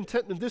defines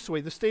contentment this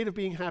way: the state of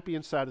being happy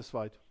and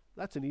satisfied.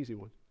 That's an easy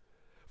one.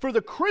 For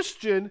the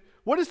Christian,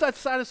 what does that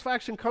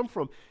satisfaction come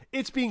from?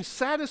 It's being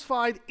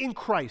satisfied in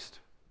Christ.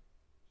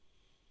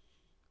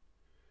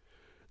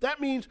 That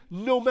means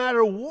no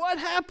matter what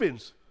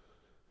happens,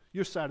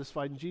 you're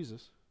satisfied in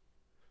Jesus.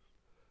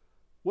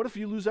 What if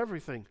you lose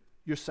everything?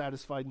 You're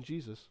satisfied in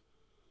Jesus.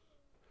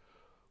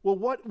 Well,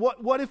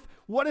 what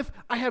if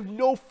I have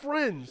no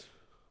friends?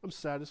 I'm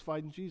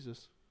satisfied in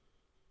Jesus.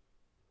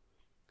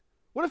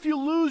 What if you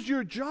lose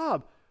your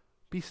job?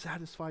 Be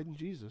satisfied in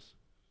Jesus.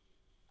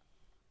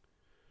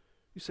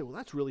 You say, well,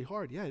 that's really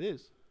hard. Yeah, it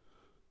is.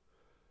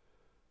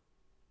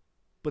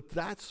 But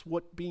that's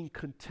what being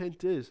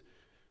content is.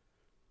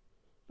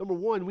 Number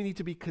one, we need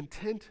to be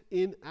content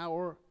in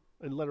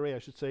letter A, I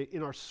should say,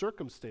 in our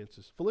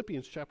circumstances.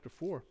 Philippians chapter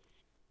 4.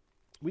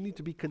 We need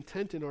to be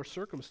content in our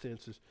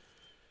circumstances.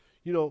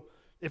 You know,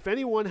 if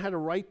anyone had a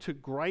right to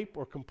gripe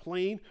or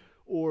complain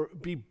or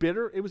be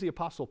bitter, it was the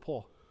Apostle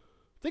Paul.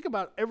 Think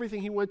about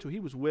everything he went to. He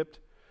was whipped.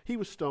 He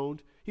was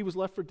stoned. He was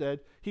left for dead.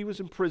 He was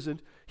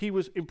imprisoned. He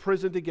was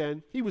imprisoned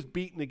again. He was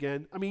beaten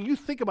again. I mean, you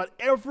think about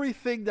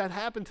everything that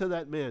happened to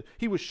that man.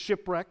 He was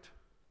shipwrecked.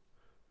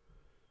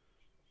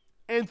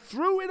 And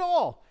through it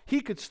all,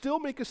 he could still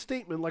make a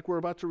statement like we're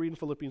about to read in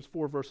Philippians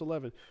 4, verse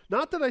 11.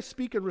 Not that I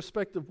speak in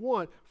respect of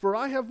want, for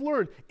I have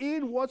learned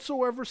in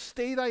whatsoever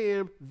state I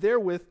am,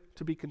 therewith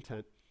to be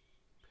content.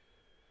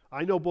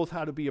 I know both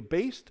how to be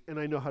abased and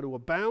I know how to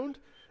abound.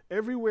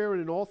 Everywhere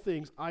and in all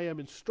things I am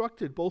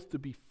instructed both to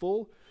be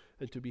full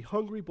and to be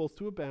hungry, both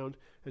to abound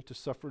and to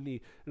suffer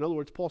need. In other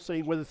words, Paul's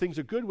saying whether things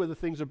are good, whether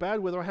things are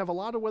bad, whether I have a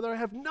lot or whether I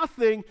have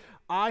nothing,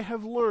 I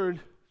have learned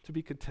to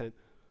be content.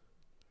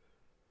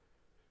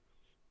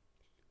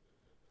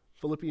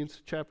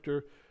 Philippians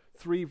chapter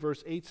 3,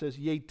 verse 8 says,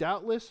 Yea,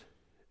 doubtless,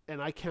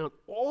 and I count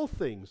all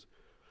things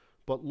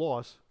but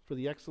loss for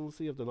the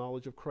excellency of the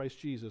knowledge of Christ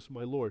Jesus,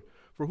 my Lord,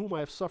 for whom I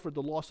have suffered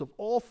the loss of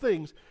all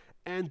things,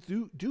 and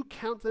do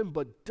count them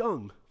but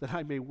dung, that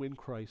I may win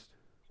Christ.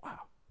 Wow.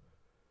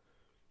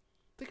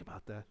 Think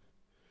about that.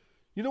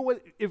 You know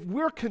what? If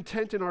we're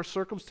content in our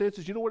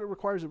circumstances, you know what it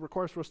requires? It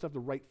requires for us to have the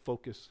right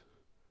focus.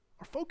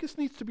 Our focus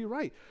needs to be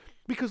right.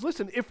 Because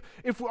listen,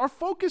 if our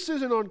focus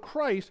isn't on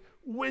Christ,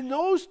 when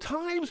those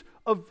times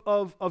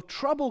of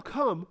trouble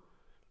come,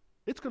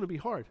 it's going to be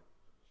hard.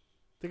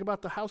 Think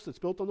about the house that's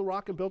built on the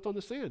rock and built on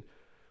the sand.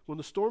 When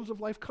the storms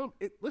of life come,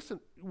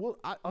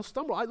 I'll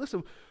stumble.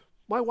 Listen,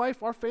 my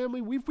wife, our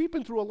family, we've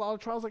been through a lot of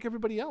trials like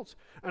everybody else.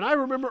 And I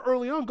remember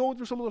early on going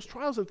through some of those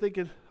trials and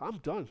thinking, I'm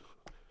done.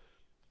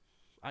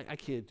 I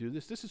can't do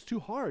this. This is too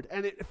hard.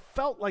 And it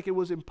felt like it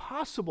was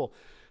impossible.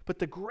 But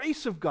the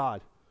grace of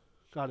God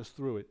got us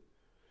through it.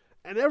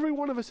 And every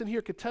one of us in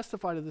here could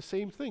testify to the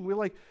same thing. We're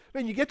like,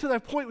 man, you get to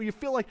that point where you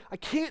feel like, I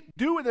can't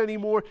do it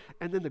anymore.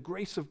 And then the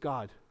grace of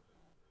God.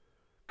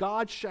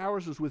 God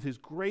showers us with his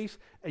grace,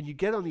 and you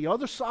get on the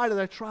other side of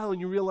that trial and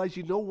you realize,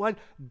 you know what?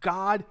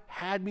 God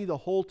had me the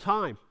whole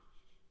time.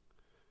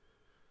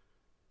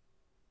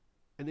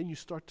 And then you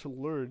start to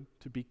learn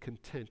to be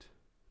content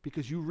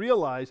because you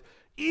realize,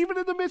 even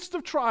in the midst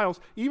of trials,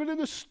 even in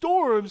the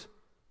storms,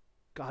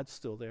 God's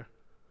still there.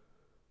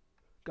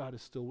 God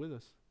is still with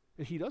us,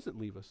 and he doesn't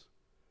leave us.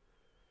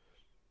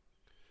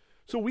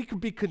 So we can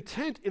be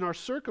content in our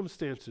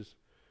circumstances.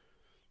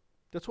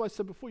 That's why I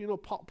said before,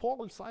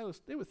 Paul and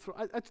Silas, they were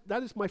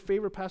that is my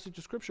favorite passage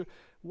of Scripture.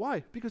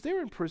 Why? Because they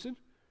were in prison.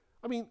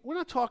 I mean, we're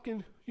not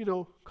talking,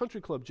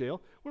 country club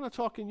jail. We're not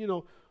talking,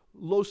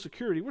 low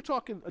security. We're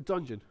talking a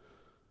dungeon,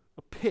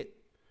 a pit.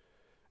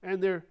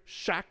 And they're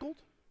shackled,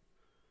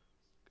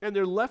 and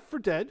they're left for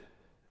dead,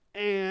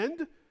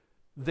 and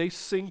they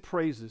sing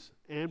praises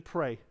and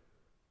pray.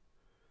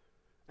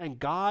 And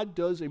God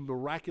does a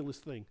miraculous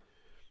thing.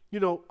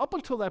 Up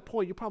until that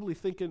point, you're probably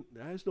thinking,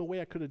 there's no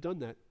way I could have done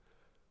that.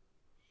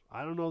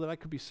 I don't know that I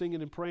could be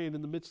singing and praying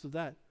in the midst of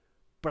that.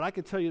 But I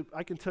can tell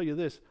you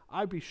this.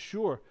 I'd be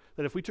sure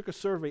that if we took a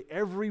survey,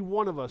 every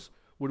one of us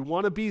would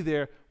want to be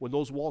there when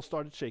those walls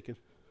started shaking.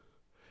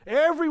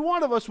 Every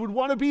one of us would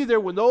want to be there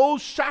when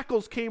those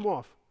shackles came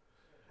off.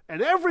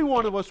 And every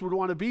one of us would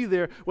want to be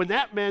there when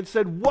that man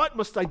said, what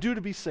must I do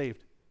to be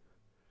saved?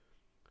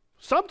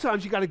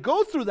 Sometimes you got to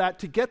go through that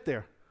to get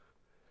there.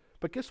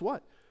 But guess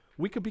what?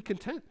 We could be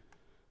content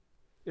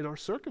in our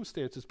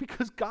circumstances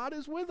because God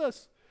is with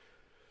us.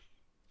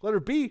 Letter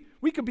B,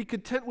 we can be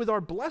content with our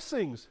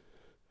blessings.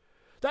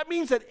 That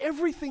means that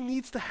everything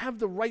needs to have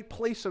the right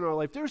place in our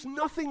life. There's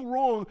nothing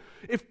wrong.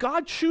 If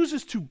God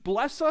chooses to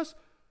bless us,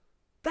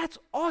 that's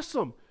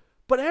awesome.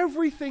 But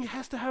everything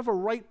has to have a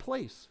right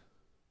place.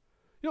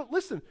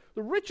 Listen,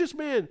 the richest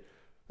man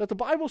that the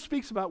Bible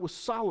speaks about was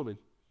Solomon.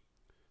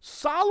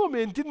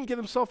 Solomon didn't get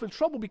himself in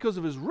trouble because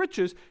of his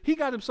riches. He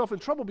got himself in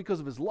trouble because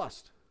of his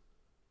lust.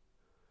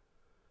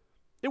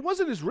 It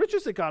wasn't his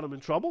riches that got him in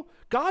trouble.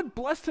 God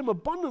blessed him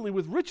abundantly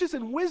with riches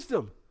and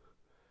wisdom.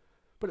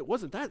 But it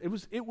wasn't that.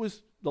 It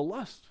was the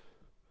lust.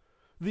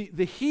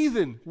 The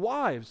heathen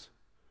wives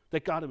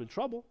that got him in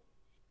trouble.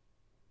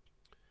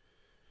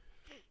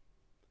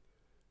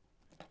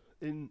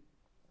 In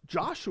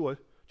Joshua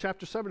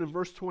chapter 7 and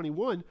verse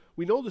 21,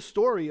 we know the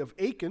story of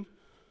Achan.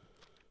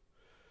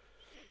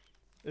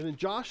 And in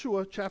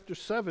Joshua chapter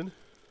 7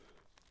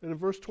 and in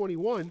verse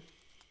 21,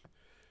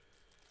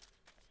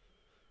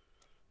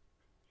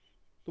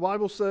 The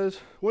Bible says,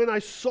 when I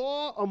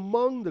saw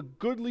among the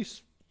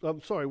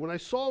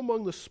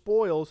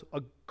spoils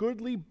a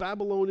goodly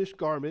Babylonish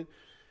garment,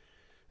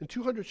 and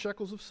 200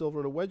 shekels of silver,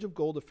 and a wedge of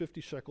gold of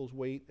 50 shekels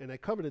weight, and I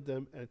coveted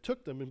them, and I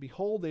took them, and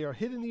behold, they are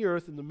hid in the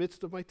earth in the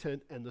midst of my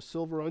tent, and the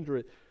silver under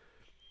it.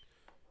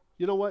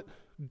 You know what?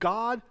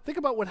 God, think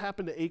about what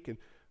happened to Achan.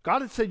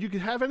 God had said you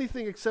could have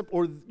anything except,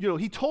 or,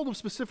 he told them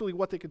specifically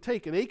what they could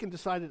take, and Achan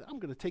decided, I'm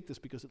going to take this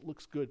because it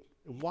looks good,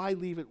 and why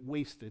leave it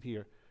wasted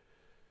here?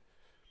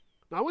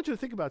 Now, I want you to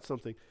think about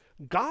something.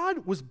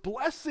 God was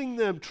blessing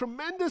them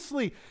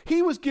tremendously.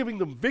 He was giving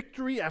them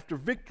victory after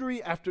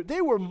victory after. They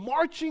were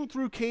marching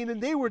through Canaan.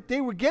 They were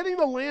getting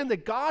the land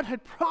that God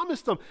had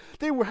promised them.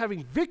 They were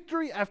having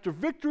victory after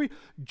victory.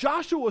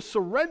 Joshua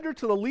surrendered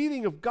to the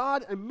leading of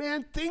God, and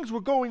man, things were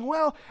going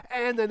well.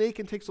 And then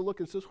Achan takes a look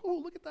and says, oh,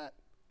 look at that.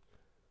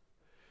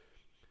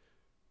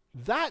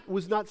 That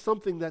was not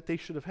something that they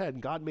should have had,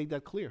 and God made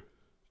that clear.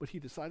 But he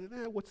decided,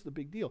 what's the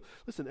big deal?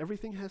 Listen,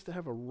 everything has to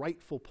have a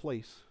rightful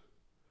place.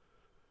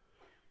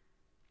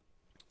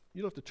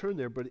 You don't have to turn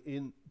there, but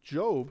in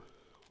Job,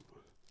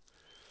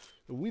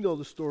 and we know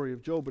the story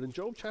of Job, but in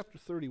Job chapter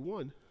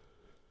 31,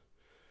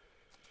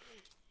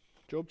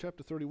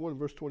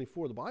 verse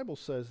 24, the Bible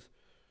says,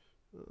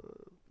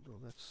 no,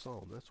 that's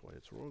Psalm, that's why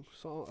it's wrong.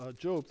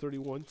 Job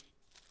 31,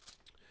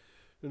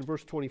 in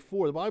verse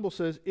 24, the Bible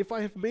says, if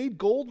I have made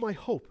gold my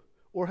hope,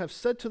 or have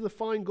said to the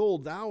fine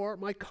gold, thou art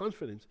my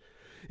confidence,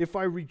 if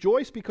I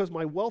rejoice because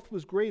my wealth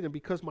was great, and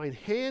because my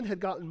hand had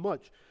gotten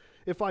much,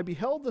 if I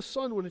beheld the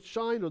sun when it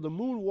shined, or the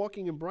moon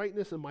walking in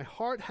brightness, and my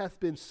heart hath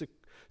been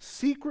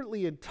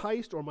secretly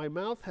enticed, or my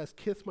mouth hath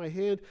kissed my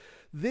hand,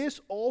 this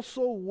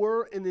also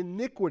were an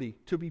iniquity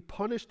to be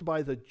punished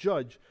by the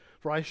judge,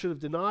 for I should have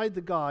denied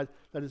the God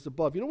that is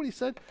above. You know what he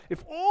said?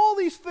 If all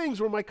these things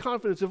were my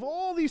confidence, if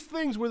all these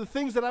things were the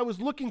things that I was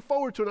looking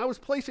forward to, and I was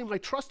placing my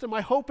trust and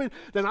my hope in,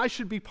 then I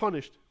should be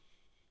punished.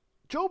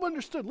 Job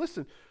understood.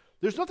 Listen,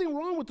 there's nothing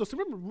wrong with this.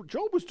 Remember,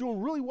 Job was doing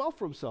really well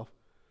for himself.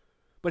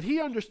 But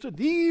he understood,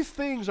 these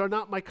things are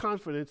not my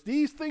confidence.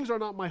 These things are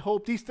not my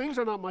hope. These things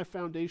are not my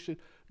foundation.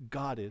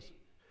 God is.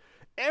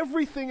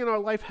 Everything in our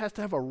life has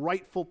to have a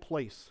rightful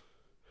place.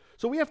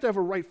 So we have to have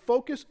a right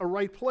focus, a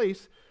right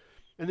place,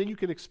 and then you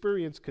can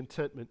experience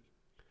contentment.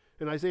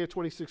 In Isaiah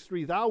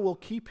 26:3, thou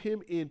wilt keep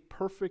him in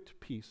perfect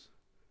peace,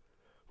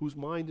 whose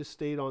mind is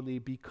stayed on thee,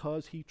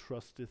 because he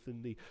trusteth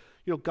in thee.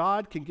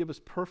 God can give us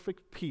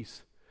perfect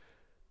peace.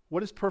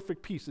 What is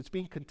perfect peace? It's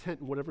being content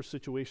in whatever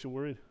situation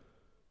we're in.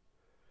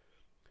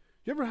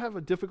 You ever have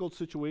a difficult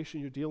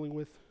situation you're dealing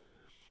with?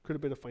 Could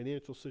have been a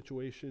financial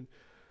situation,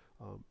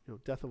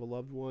 death of a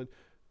loved one,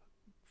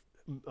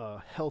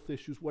 health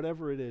issues,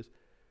 whatever it is.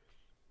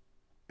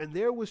 And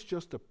there was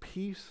just a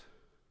peace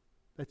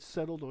that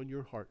settled on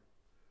your heart.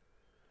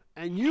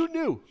 And you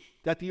knew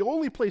that the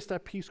only place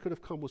that peace could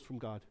have come was from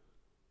God.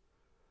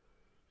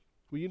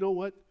 Well, you know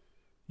what?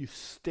 You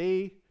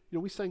stay,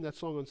 we sang that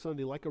song on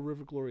Sunday, Like a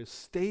River Glorious,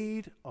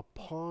 stayed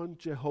upon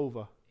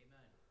Jehovah.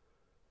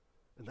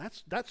 Amen. And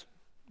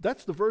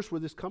that's the verse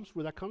where that comes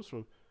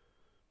from.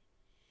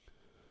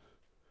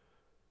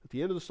 At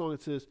the end of the song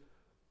it says,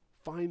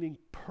 finding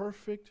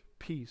perfect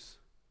peace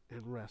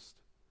and rest.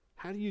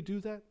 How do you do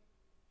that?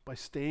 By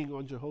staying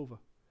on Jehovah.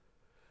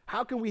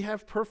 How can we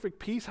have perfect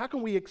peace? How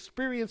can we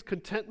experience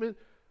contentment?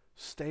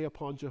 Stay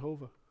upon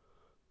Jehovah.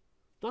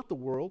 Not the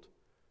world,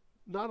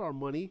 not our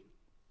money.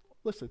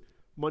 Listen,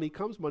 money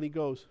comes, money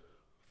goes.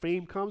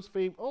 Fame comes,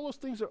 fame, all those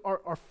things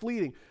are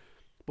fleeting.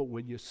 But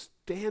when you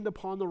stand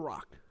upon the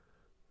rock,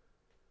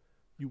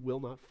 you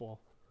will not fall.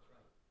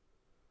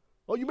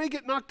 Oh, you may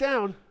get knocked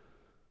down,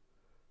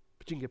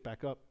 but you can get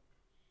back up.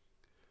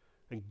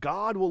 And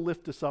God will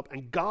lift us up,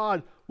 and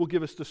God will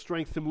give us the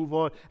strength to move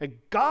on, and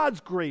God's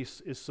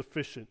grace is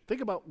sufficient.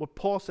 Think about what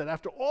Paul said.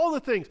 After all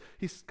the things,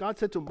 God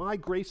said to him, my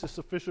grace is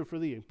sufficient for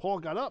thee. And Paul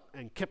got up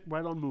and kept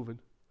right on moving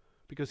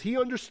because he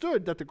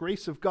understood that the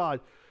grace of God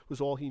was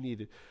all he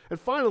needed. And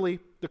finally,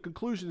 the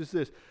conclusion is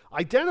this: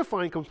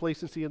 identifying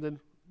complacency and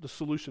then the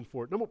solution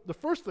for it. The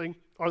first thing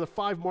are the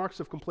 5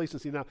 marks of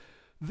complacency. Now,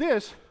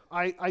 this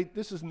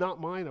is not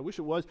mine. I wish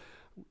it was.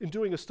 In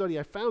doing a study,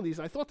 I found these.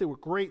 I thought they were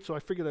great, so I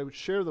figured I would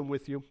share them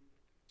with you.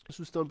 This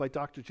was done by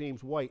Dr.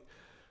 James White.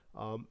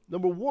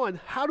 Number 1,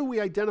 how do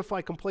we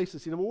identify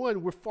complacency? Number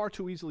 1, we're far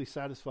too easily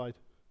satisfied.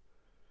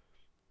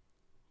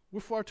 We're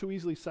far too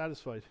easily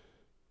satisfied.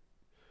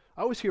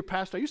 I used to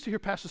hear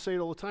Pastor say it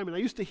all the time, and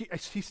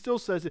he still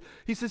says it.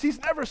 He says he's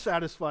never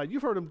satisfied.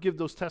 You've heard him give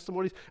those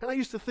testimonies, and I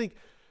used to think,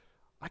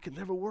 I could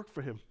never work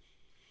for him.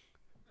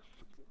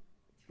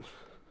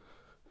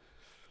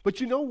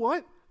 But you know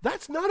what?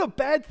 That's not a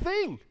bad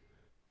thing.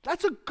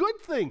 That's a good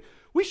thing.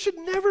 We should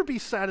never be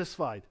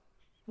satisfied.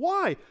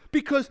 Why?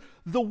 Because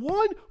the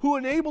one who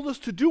enabled us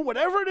to do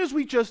whatever it is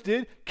we just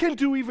did can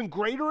do even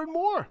greater and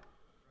more. Right.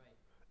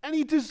 And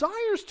he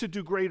desires to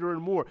do greater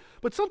and more.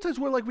 But sometimes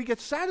we get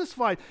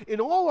satisfied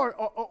in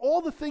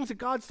all the things that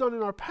God's done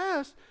in our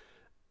past,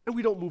 and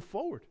we don't move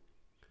forward.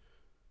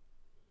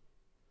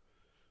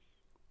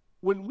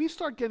 When we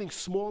start getting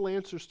small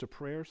answers to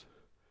prayers,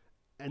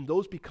 and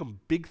those become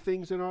big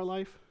things in our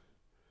life,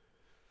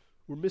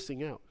 we're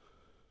missing out.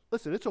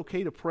 Listen, it's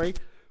okay to pray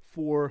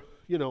for,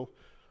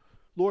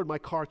 Lord, my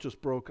car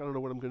just broke. I don't know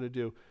what I'm going to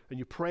do. And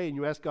you pray and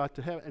you ask God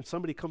to have, and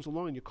somebody comes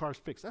along and your car's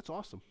fixed. That's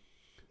awesome.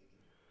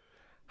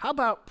 How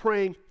about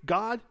praying,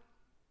 God,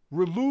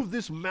 remove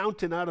this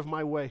mountain out of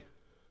my way?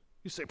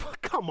 You say,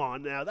 come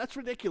on now, that's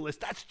ridiculous.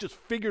 That's just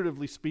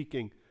figuratively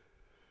speaking.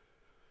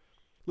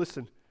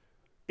 Listen,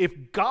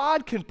 if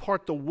God can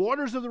part the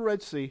waters of the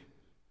Red Sea,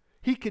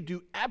 he can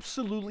do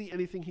absolutely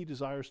anything he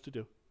desires to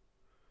do.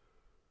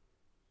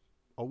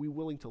 Are we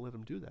willing to let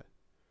him do that?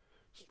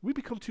 We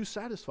become too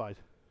satisfied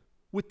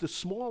with the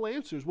small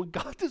answers when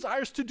God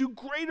desires to do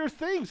greater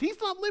things. He's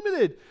not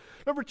limited.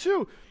 Number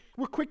two,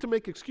 we're quick to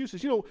make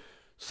excuses.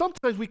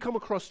 Sometimes we come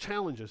across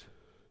challenges,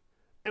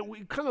 and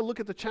we kind of look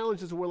at the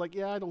challenges and we're like,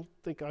 yeah, I don't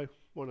think I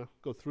want to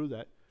go through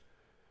that.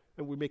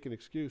 And we make an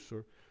excuse,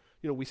 or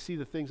we see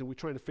the things and we're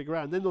trying to figure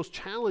out. And then those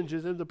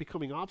challenges end up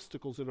becoming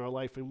obstacles in our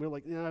life. And we're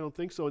like, yeah, I don't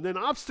think so. And then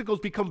obstacles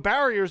become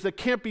barriers that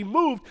can't be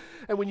moved.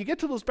 And when you get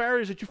to those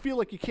barriers that you feel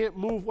like you can't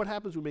move, what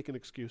happens? We make an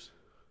excuse.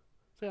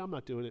 Say, I'm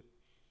not doing it.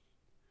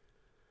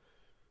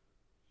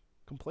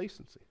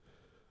 Complacency.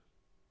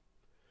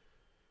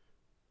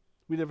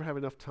 We never have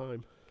enough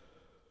time.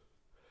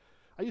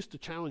 I used to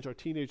challenge our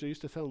teenagers. I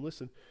used to tell them,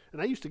 listen,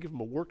 and I used to give them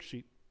a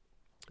worksheet.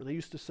 And I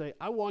used to say,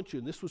 I want you,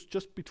 and this was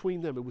just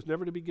between them. It was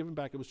never to be given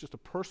back. It was just a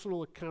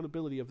personal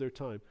accountability of their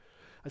time.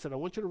 I said, I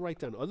want you to write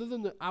down, other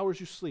than the hours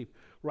you sleep,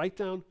 write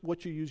down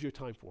what you use your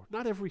time for.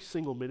 Not every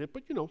single minute,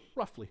 but,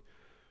 roughly.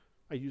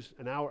 I use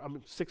an hour,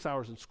 6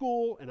 hours in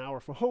school, an hour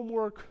for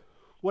homework,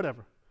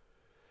 whatever.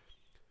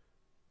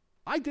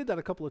 I did that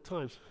a couple of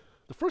times.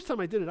 The first time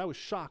I did it, I was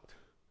shocked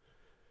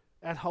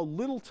at how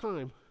little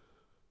time,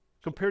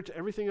 compared to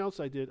everything else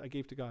I did, I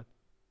gave to God.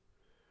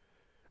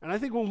 And I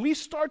think when we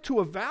start to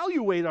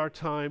evaluate our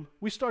time,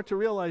 we start to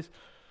realize,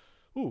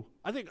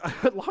 I think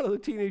a lot of the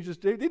teenagers,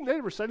 they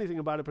never said anything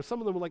about it, but some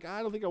of them were like,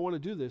 I don't think I want to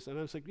do this. And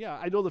I was like, yeah,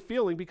 I know the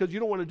feeling, because you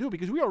don't want to do it,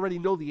 because we already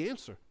know the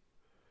answer.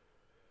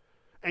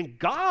 And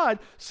God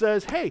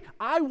says, hey,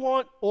 I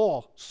want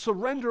all,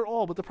 surrender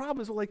all. But the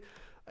problem is,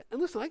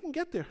 and listen, I can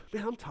get there.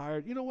 Man, I'm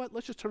tired. You know what?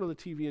 Let's just turn on the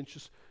TV and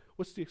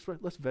what's the expression?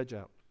 Let's veg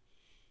out.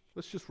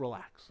 Let's just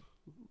relax.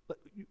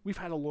 We've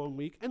had a long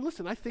week. And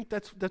listen, I think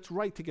that's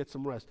right to get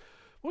some rest.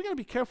 But we got to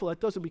be careful that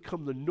doesn't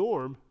become the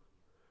norm,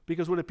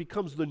 because when it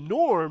becomes the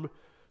norm,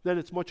 then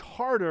it's much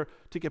harder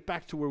to get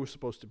back to where we're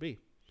supposed to be.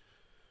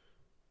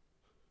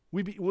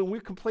 When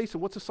we're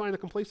complacent, what's a sign of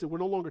complacency? We're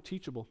no longer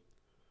teachable.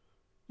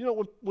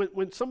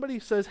 When somebody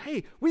says,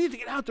 hey, we need to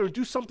get out there and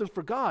do something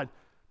for God,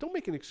 don't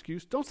make an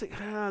excuse. Don't say,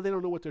 they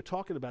don't know what they're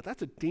talking about.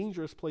 That's a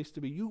dangerous place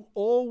to be. You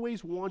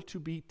always want to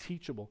be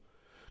teachable.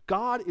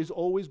 God is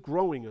always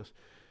growing us.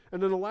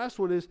 And then the last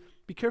one is,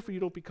 be careful you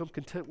don't become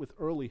content with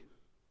early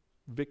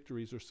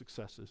victories or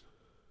successes.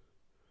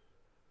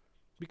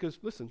 Because,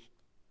 listen,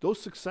 those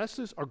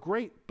successes are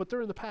great, but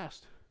they're in the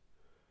past.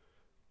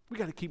 We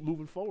got to keep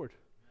moving forward.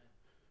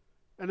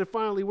 And then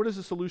finally, what is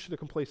the solution to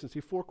complacency?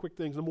 4 quick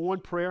things. Number 1,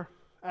 prayer.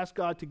 Ask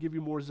God to give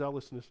you more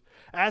zealousness.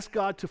 Ask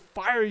God to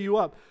fire you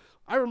up.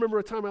 I remember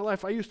a time in my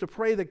life I used to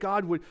pray that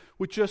God would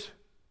just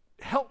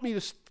help me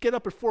to get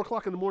up at 4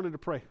 o'clock in the morning to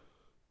pray.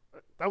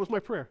 That was my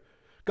prayer.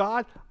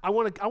 God, I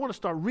want to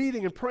start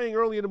reading and praying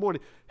early in the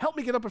morning. Help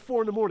me get up at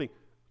 4 in the morning.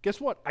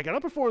 Guess what? I got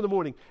up at 4 in the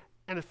morning,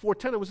 and at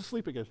 4:10 I was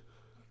asleep again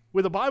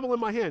with a Bible in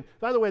my hand.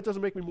 By the way, it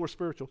doesn't make me more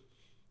spiritual.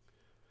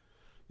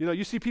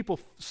 You see people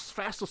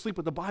fast asleep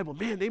with the Bible.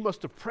 Man, they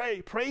must have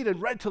prayed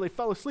and read till they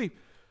fell asleep.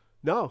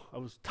 No, I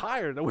was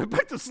tired. I went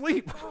back to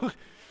sleep.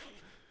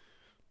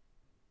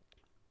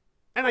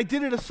 And I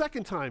did it a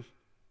second time,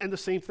 and the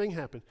same thing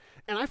happened.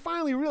 And I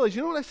finally realized,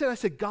 you know what I said? I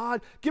said,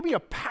 God, give me a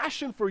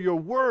passion for your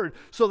word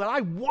so that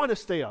I want to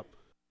stay up.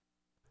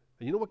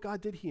 And you know what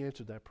God did? He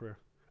answered that prayer.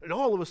 And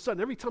all of a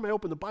sudden, every time I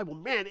opened the Bible,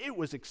 man, it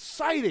was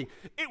exciting.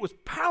 It was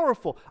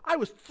powerful. I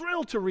was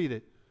thrilled to read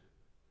it.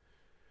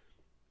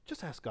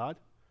 Just ask God.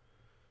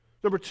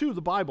 Number 2,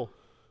 the Bible.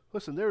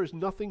 Listen, there is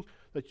nothing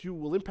that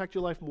will impact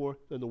your life more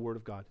than the Word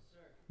of God.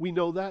 Sir. We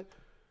know that.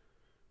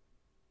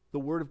 The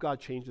Word of God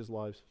changes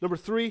lives. Number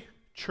 3,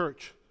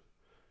 church.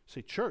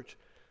 Say, church.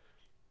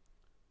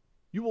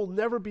 You will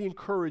never be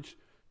encouraged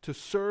to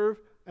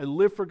serve and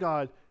live for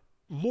God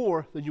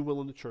more than you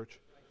will in the church.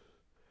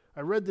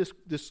 I read this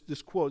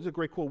quote. It's a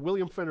great quote.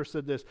 William Fenner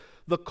said this: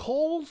 the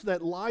coals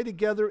that lie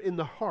together in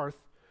the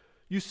hearth,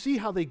 you see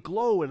how they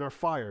glow and are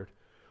fired,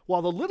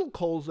 while the little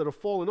coals that have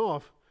fallen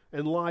off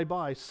and lie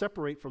by,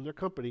 separate from their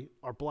company,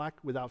 are black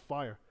without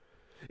fire.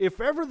 If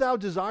ever thou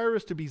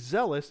desirest to be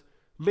zealous,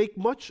 make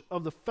much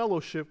of the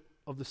fellowship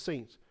of the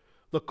saints.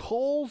 The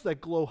coals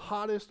that glow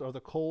hottest are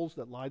the coals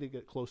that lie to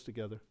get close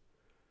together.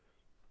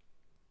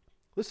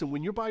 Listen,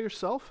 when you're by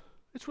yourself,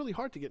 it's really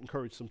hard to get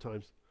encouraged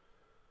sometimes.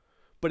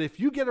 But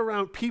if you get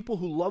around people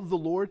who love the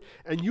Lord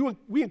and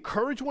we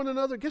encourage one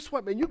another, guess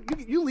what, man?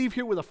 You leave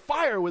here with a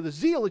fire, with a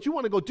zeal that you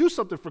want to go do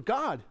something for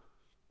God. Amen.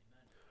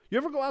 You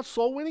ever go out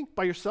soul winning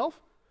by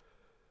yourself?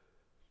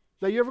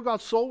 Now, you ever go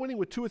out soul winning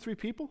with 2 or 3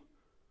 people?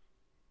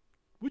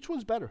 Which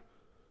one's better?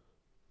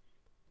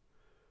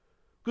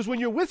 Because when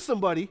you're with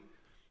somebody,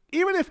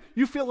 even if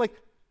you feel like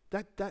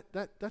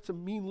that's a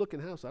mean-looking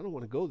house, I don't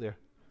want to go there.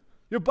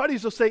 Your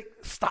buddies will say,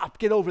 stop,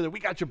 get over there, we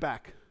got your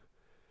back.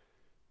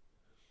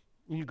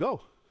 And you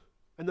go.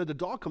 And then the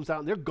dog comes out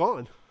and they're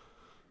gone.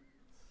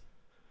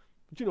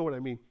 But you know what I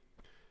mean.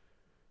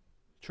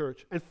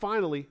 Church. And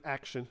finally,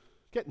 action.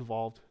 Get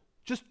involved.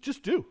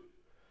 Just do.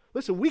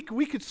 Listen, we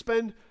could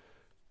spend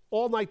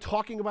all night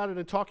talking about it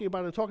and talking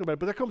about it and talking about it,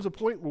 but there comes a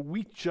point where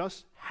we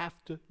just have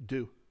to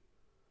do.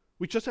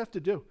 We just have to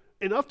do.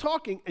 Enough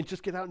talking and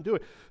just get out and do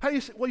it. How do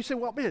you say? Well, you say,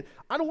 well, man,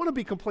 I don't want to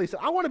be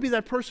complacent. I want to be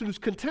that person who's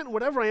content in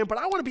whatever I am, but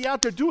I want to be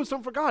out there doing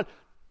something for God.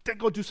 Then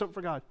go do something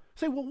for God.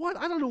 Say, well, what?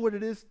 I don't know what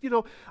it is. You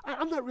know,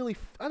 I'm not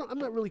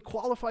really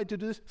qualified to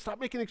do this. Stop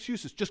making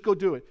excuses. Just go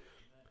do it.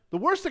 The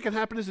worst that can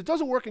happen is it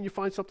doesn't work and you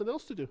find something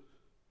else to do.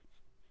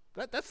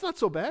 That's not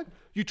so bad.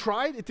 You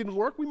tried, it didn't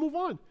work, we move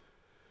on.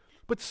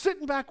 But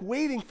sitting back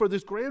waiting for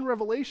this grand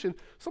revelation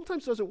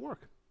sometimes doesn't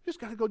work. You just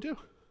got to go do.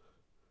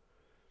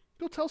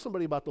 Go tell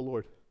somebody about the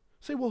Lord.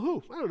 Say, well,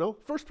 who? I don't know.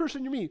 First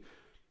person you meet.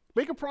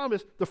 Make a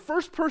promise. The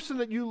first person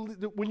that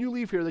when you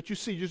leave here that you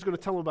see, you're just going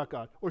to tell them about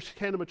God. Or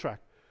hand them a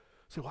tract.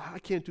 Say, well, I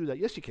can't do that.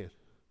 Yes, you can.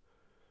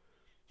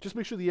 Just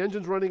make sure the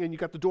engine's running and you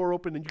got the door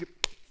open and you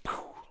get,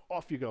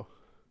 off you go.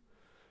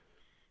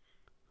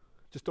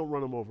 Just don't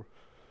run them over.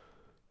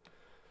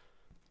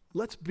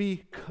 Let's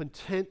be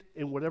content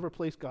in whatever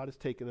place God has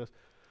taken us.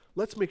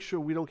 Let's make sure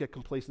we don't get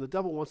complacent. The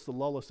devil wants to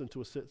lull us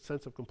into a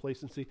sense of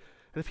complacency.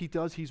 And if he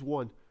does, he's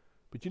won.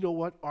 But you know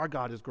what? Our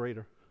God is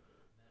greater.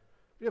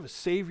 We have a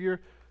Savior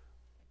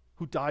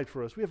who died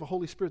for us. We have a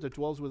Holy Spirit that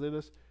dwells within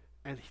us.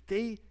 And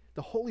the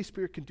Holy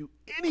Spirit can do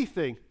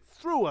anything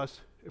through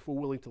us if we're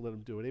willing to let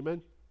him do it.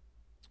 Amen?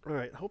 All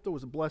right. I hope that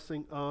was a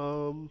blessing.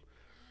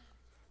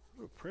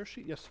 Prayer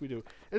sheet? Yes, we do.